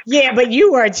 Yeah, but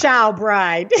you were a child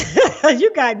bride.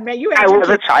 You got married. I was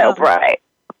a child bride.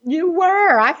 You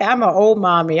were. I'm an old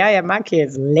mommy. I had my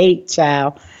kids late,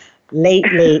 child. Late.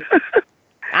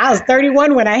 I was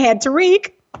 31 when I had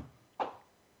Tariq.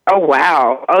 Oh,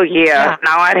 wow. Oh, yeah.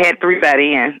 Now I'd had 3 by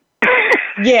the end.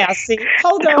 Yeah, see.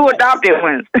 Hold on. 2 adopted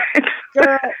ones.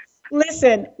 Girl.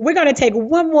 Listen, we're going to take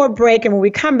one more break, and when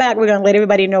we come back, we're going to let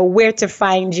everybody know where to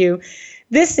find you.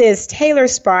 This is Taylor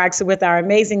Sparks with our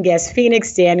amazing guest,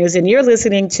 Phoenix Daniels, and you're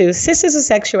listening to Sisters of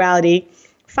Sexuality,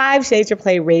 5 Shades of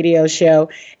Play radio show,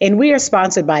 and we are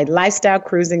sponsored by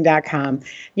LifestyleCruising.com.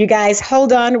 You guys,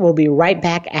 hold on. We'll be right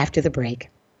back after the break.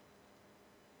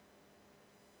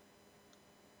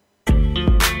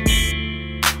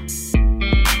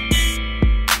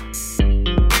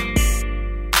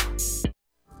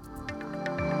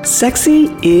 Sexy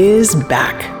is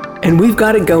back, and we've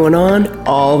got it going on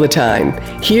all the time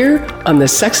here on the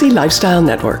Sexy Lifestyle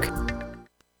Network.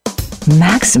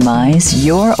 Maximize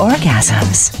your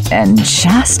orgasms and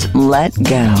just let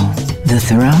go. The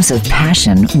Throes of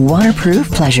Passion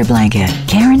waterproof pleasure blanket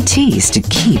guarantees to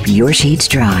keep your sheets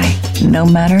dry, no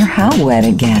matter how wet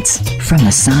it gets. From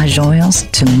massage oils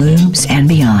to lubes and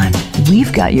beyond,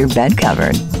 we've got your bed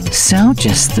covered. So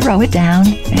just throw it down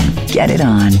and get it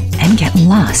on, and get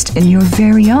lost in your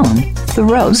very own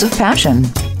Throes of Passion.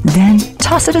 Then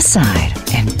toss it aside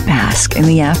and bask in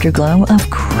the afterglow of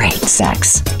great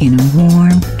sex in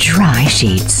warm, dry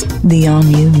sheets. The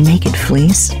all-new Naked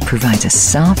Fleece provides a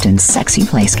soft and sexy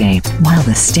playscape, while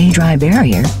the Stay Dry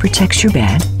barrier protects your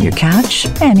bed, your couch,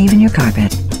 and even your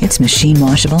carpet. It's machine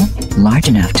washable, large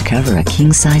enough to cover a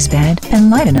king-size bed, and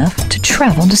light enough to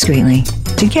travel discreetly.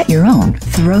 To get your own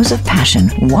Throes of Passion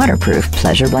waterproof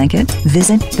pleasure blanket,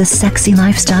 visit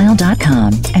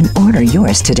thesexylifestyle.com and order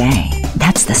yours today.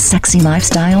 That's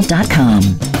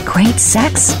thesexylifestyle.com. Great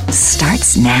sex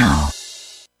starts now.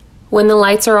 When the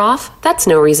lights are off, that's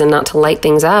no reason not to light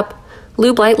things up.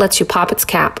 Lube Light lets you pop its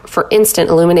cap for instant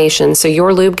illumination so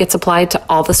your lube gets applied to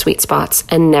all the sweet spots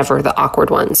and never the awkward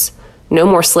ones. No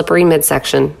more slippery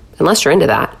midsection, unless you're into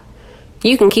that.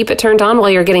 You can keep it turned on while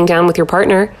you're getting down with your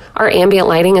partner. Our ambient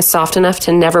lighting is soft enough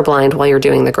to never blind while you're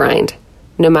doing the grind.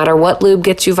 No matter what lube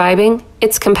gets you vibing,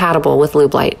 it's compatible with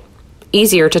Lube Light.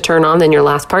 Easier to turn on than your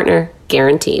last partner,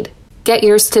 guaranteed. Get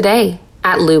yours today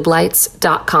at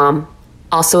lubelights.com.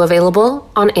 Also available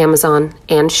on Amazon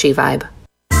and SheVibe.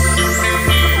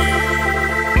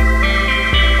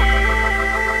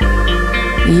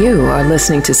 You are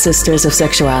listening to Sisters of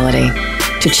Sexuality.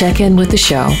 To check in with the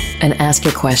show and ask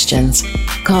your questions,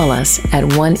 call us at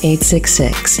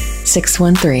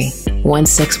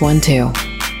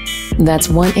 1-866-613-1612. That's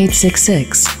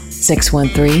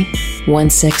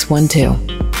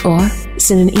 1-866-613-1612. Or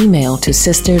send an email to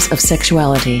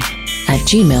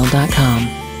sistersofsexuality@gmail.com.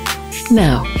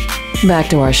 Now, back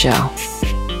to our show.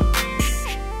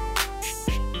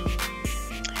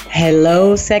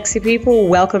 Hello, sexy people.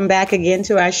 Welcome back again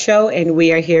to our show. And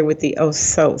we are here with the oh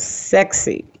so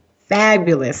sexy,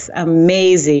 fabulous,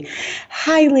 amazing,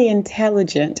 highly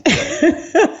intelligent,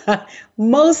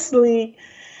 mostly,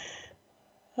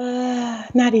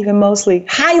 not even mostly,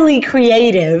 highly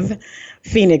creative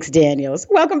Phoenix Daniels.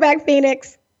 Welcome back,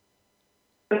 Phoenix.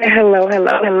 Hello,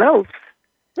 hello, hello.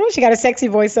 Oh, she got a sexy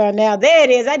voice on now. There it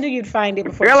is. I knew you'd find it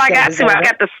before. Girl, I got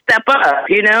to step up,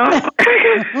 you know?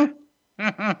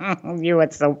 You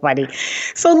are so funny.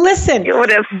 So listen. You over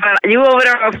there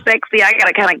all sexy. I got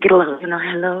to kind of get a little,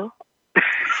 hello.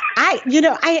 I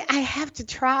have to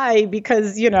try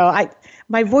because,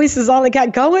 my voice is all I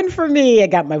got going for me. I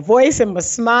got my voice and my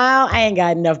smile. I ain't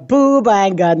got enough boob. I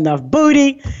ain't got enough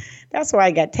booty. That's why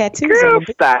I got tattoos. Girl,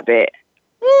 stop it.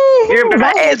 Mm-hmm. You're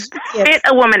about as fit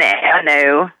a woman as I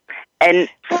know. And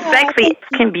sexy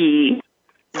can be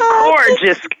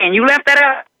gorgeous. And you left that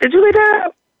out. Did you leave that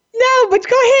out? No, but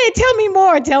go ahead. Tell me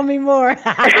more.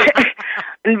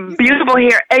 Beautiful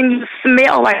hair. And you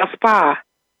smell like a spa.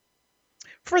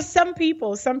 For some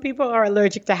people are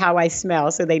allergic to how I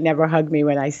smell, so they never hug me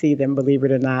when I see them, believe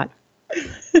it or not.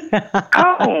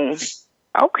 Oh,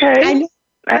 okay.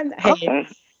 Hey,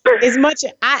 as much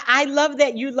I love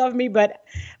that you love me, but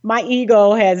my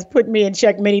ego has put me in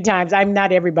check many times. I'm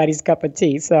not everybody's cup of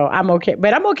tea, so I'm okay.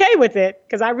 But I'm okay with it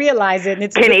because I realize it. And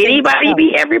it's Can anybody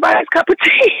be everybody's cup of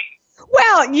tea?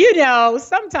 Well,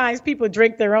 sometimes people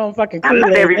drink their own fucking Kool-Aid. I'm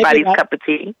not everybody's cup of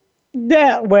tea.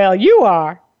 Yeah, well, you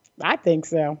are. I think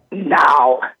so.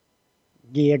 No.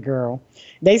 Yeah, girl.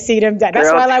 They see them. That's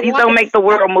girl, why I like. You don't make the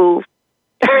world move.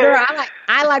 Girl,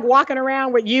 I like walking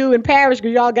around with you in Paris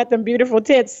because y'all got them beautiful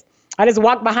tits. I just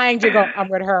walk behind you, go, I'm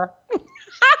with her.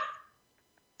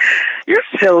 You're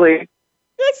silly.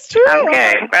 It's true.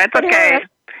 Okay, that's okay.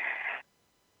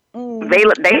 They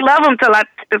love them till I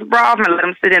take this bra off and let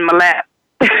them sit in my lap.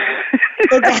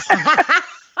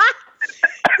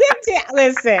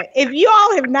 Listen, if you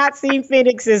all have not seen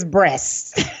Phoenix's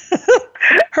breasts,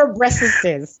 her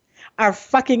breasts are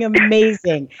fucking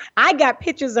amazing. I got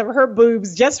pictures of her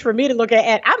boobs just for me to look at,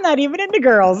 and I'm not even into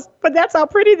girls, but that's how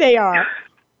pretty they are.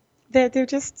 They're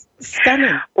just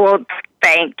stunning. Well,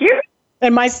 thank you.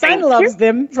 And my son loves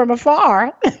them from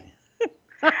afar.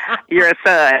 Your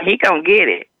son, he gonna get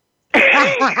it.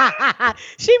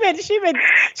 She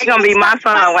gonna be my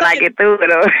son when I get through with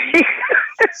her.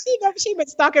 She been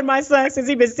stalking my son since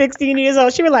he been 16 years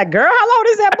old. She was like, "Girl, how old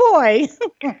is that boy?"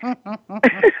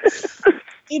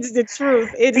 It's the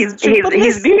truth. He's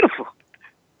beautiful,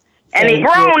 and he's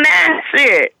grown now.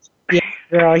 Shit. Yeah,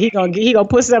 girl, he gonna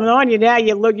put something on you now.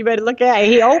 You better look at it.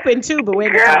 He open too, but we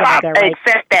ain't gonna talk about that, right?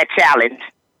 Accept that challenge.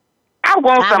 I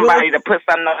want somebody to put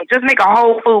something on. Just make a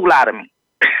whole fool out of me.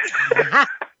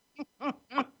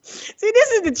 See,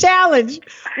 this is the challenge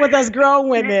with us grown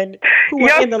women who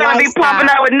are in the lifestyle. Be popping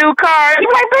out with new cars.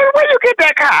 You're like, baby, where you get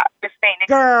that car?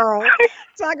 Girl,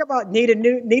 talk about need a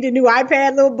new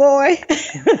iPad, little boy.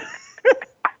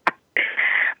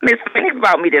 Miss Phoenix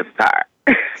bought me this car.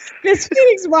 Miss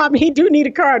Phoenix bought me. He do need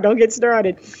a car. Don't get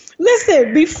started.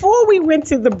 Listen, before we went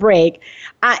to the break,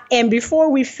 and before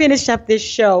we finish up this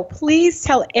show, please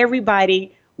tell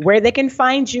everybody where they can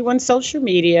find you on social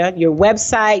media, your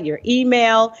website, your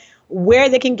email, where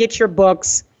they can get your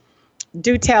books.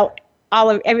 Do tell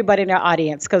everybody in our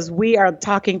audience, because we are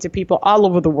talking to people all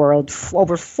over the world,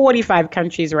 over 45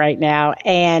 countries right now,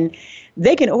 and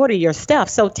they can order your stuff.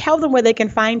 So tell them where they can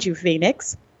find you,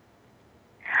 Phoenix.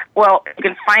 Well, you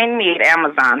can find me at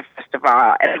Amazon, first of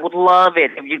all, and I would love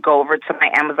it if you go over to my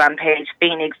Amazon page,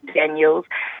 Phoenix Daniels,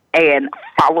 and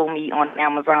follow me on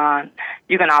Amazon.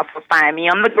 You can also find me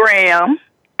on the gram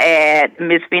at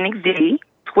Miss Phoenix D,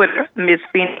 Twitter, Miss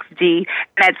Phoenix D,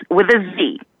 and that's with a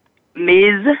Z,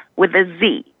 Ms. with a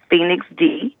Z, Phoenix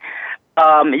D.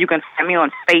 You can find me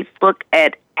on Facebook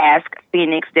at Ask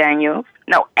Phoenix Daniels.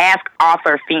 No, Ask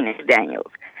Author Phoenix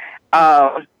Daniels.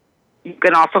 You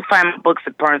can also find my books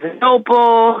at Barnes &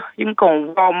 Noble. You can go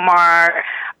on Walmart.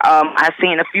 I've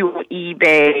seen a few on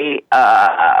eBay.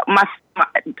 My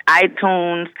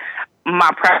iTunes.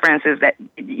 My preference is that,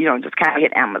 just kind of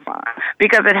hit Amazon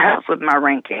because it helps with my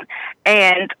ranking.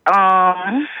 And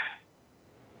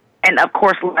of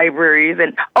course, libraries.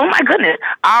 And, oh, my goodness,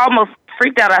 I almost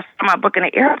freaked out. I saw my book in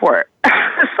the airport.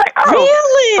 It's like, oh.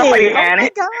 Really? Oh, my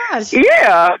gosh.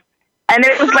 Yeah. And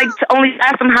it was like to only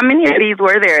ask them how many of these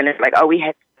were there. And it's like, oh, we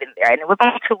had been there. And it was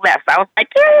only 2 left. So I was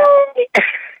like, yay.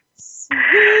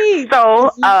 Sweet. So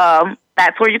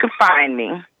that's where you can find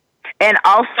me. And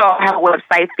also I have a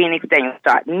website,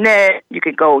 phoenixdaniels.net. You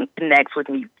can go and connect with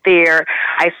me there.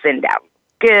 I send out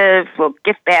gifts, little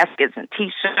gift baskets and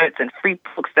T-shirts and free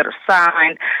books that are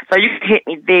signed. So you can hit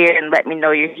me there and let me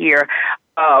know you're here.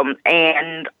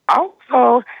 And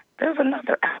also, there's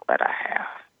another outlet I have.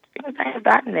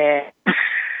 phoenixdaniels.net.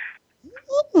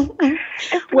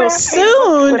 Well,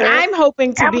 soon I'm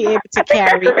hoping to be able to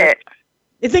carry it.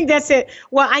 You think that's it?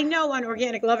 Well, I know on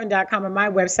organiclovin.com on my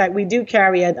website, we do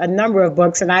carry a number of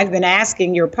books, and I've been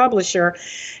asking your publisher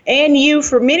and you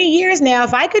for many years now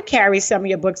if I could carry some of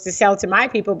your books to sell to my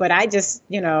people, but I just,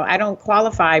 I don't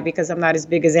qualify because I'm not as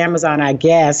big as Amazon, I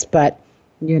guess, but,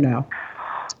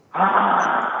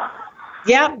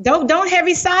 Yeah, don't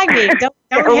heavy side me. Don't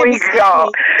heavy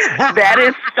side me. That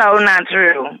is so not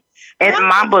true. In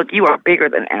my book, you are bigger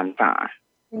than Amazon.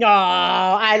 No,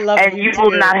 I love it. And you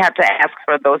will not have to ask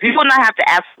for those. You will not have to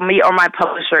ask me or my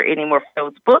publisher anymore for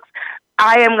those books.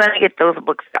 I am going to get those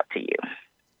books out to you.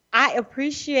 I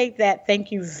appreciate that.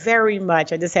 Thank you very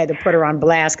much. I just had to put her on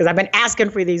blast because I've been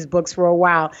asking for these books for a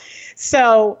while.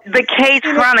 So The Cage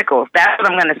Chronicles, that's what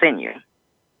I'm going to send you.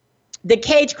 The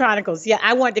Cage Chronicles. Yeah,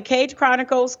 I want the Cage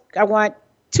Chronicles. I want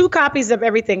 2 copies of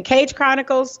everything. Cage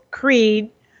Chronicles, Creed,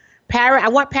 I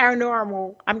want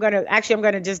Paranormal. I'm gonna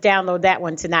just download that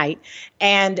one tonight,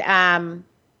 and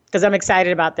because I'm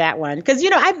excited about that one. Because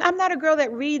I'm not a girl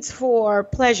that reads for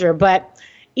pleasure, but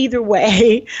either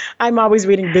way, I'm always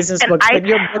reading business books. But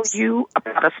your books. You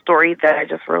about a story that I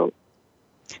just wrote.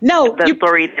 No, the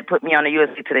story that put me on the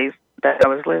USA Today's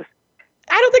bestsellers list.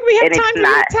 I don't think we have time for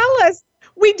you to tell us.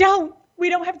 We don't. We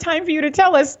don't have time for you to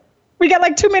tell us. We got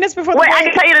like 2 minutes before. Wait, I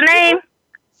can tell you the name.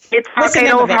 It's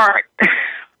Cato's Heart.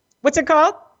 What's it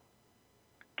called?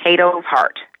 Cato's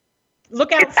Heart.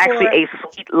 Look out it's actually a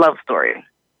sweet love story.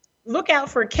 Look out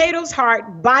for Cato's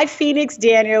Heart by Phoenix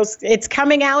Daniels. It's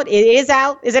coming out. It is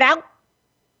out. Is it out?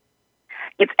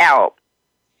 It's out.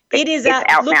 It's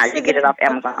out now. You can get it off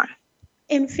Amazon.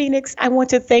 In Phoenix, I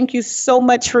want to thank you so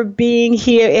much for being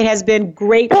here. It has been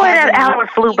great. Boy, that hour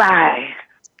flew by.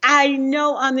 I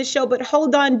know on the show, but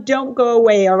hold on, don't go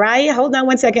away, all right? Hold on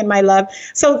one second, my love.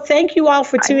 So thank you all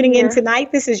for tuning in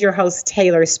tonight. This is your host,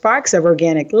 Taylor Sparks of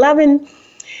Organic Lovin'.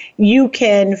 You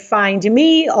can find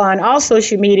me on all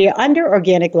social media under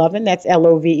Organic Lovin', that's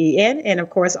Loven, and of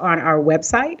course on our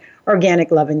website,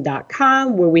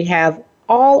 organiclovin.com, where we have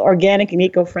all organic and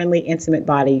eco-friendly intimate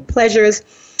body pleasures.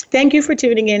 Thank you for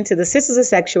tuning in to the Sisters of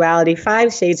Sexuality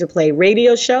 5 Shades of Play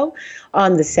radio show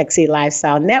on the Sexy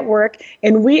Lifestyle Network.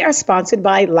 And we are sponsored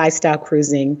by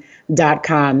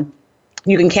LifestyleCruising.com.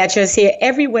 You can catch us here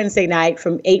every Wednesday night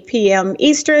from 8 p.m.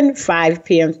 Eastern, 5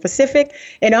 p.m. Pacific,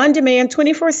 and on demand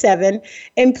 24/7.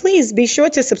 And please be sure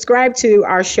to subscribe to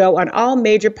our show on all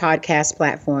major podcast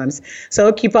platforms.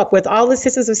 So keep up with all the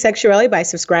Sisters of Sexuality by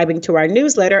subscribing to our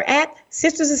newsletter at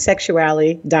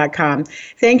sistersofsexuality.com.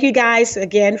 Thank you guys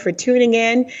again for tuning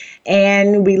in,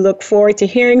 and we look forward to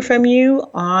hearing from you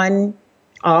on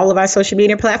all of our social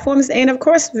media platforms, and of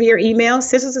course via email,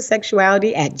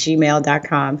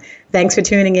 sistersofsexuality@gmail.com. Thanks for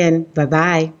tuning in.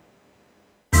 Bye-bye.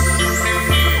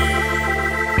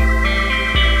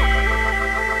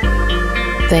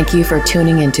 Thank you for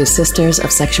tuning into Sisters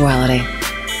of Sexuality.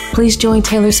 Please join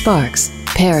Taylor Sparks,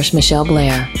 Parrish Michelle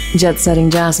Blair, Jet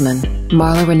Setting Jasmine,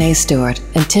 Marla Renee Stewart,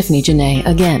 and Tiffany Janae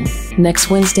again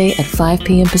next Wednesday at 5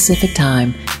 p.m. Pacific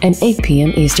Time and 8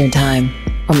 p.m. Eastern Time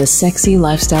on the Sexy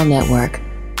Lifestyle Network,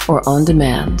 or on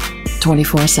demand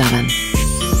 24/7.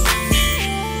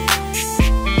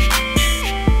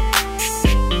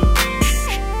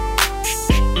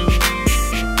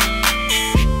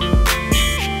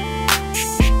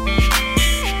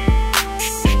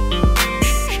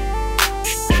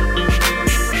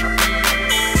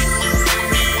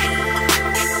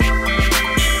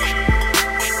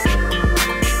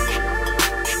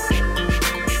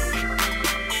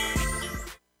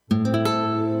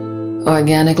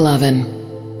 Organic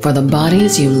Lovin', for the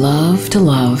bodies you love to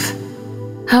love.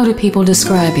 How do people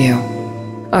describe you?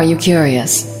 Are you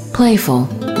curious, playful,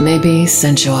 maybe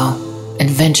sensual,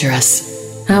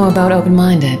 adventurous? How about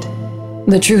open-minded?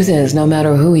 The truth is, no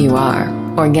matter who you are,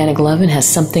 Organic Lovin' has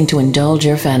something to indulge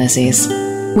your fantasies.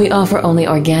 We offer only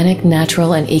organic,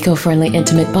 natural, and eco-friendly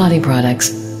intimate body products,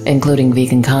 including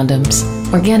vegan condoms,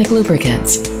 organic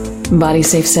lubricants,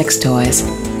 body-safe sex toys,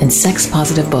 and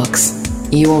sex-positive books.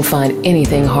 You won't find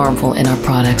anything harmful in our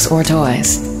products or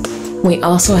toys. We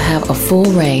also have a full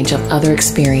range of other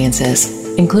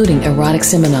experiences, including erotic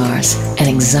seminars and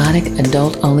exotic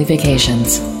adult-only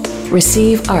vacations.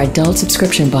 Receive our adult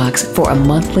subscription box for a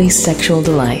monthly sexual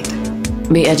delight.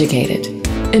 Be educated,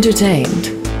 entertained,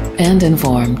 and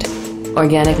informed.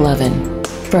 Organic Lovin'.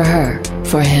 For her,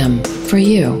 for him, for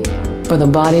you, for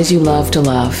the bodies you love to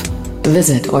love.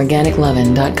 Visit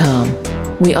organiclovin.com.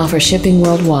 We offer shipping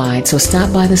worldwide, so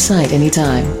stop by the site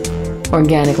anytime.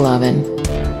 Organic Lovin'.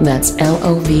 That's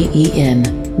LOVEN.com.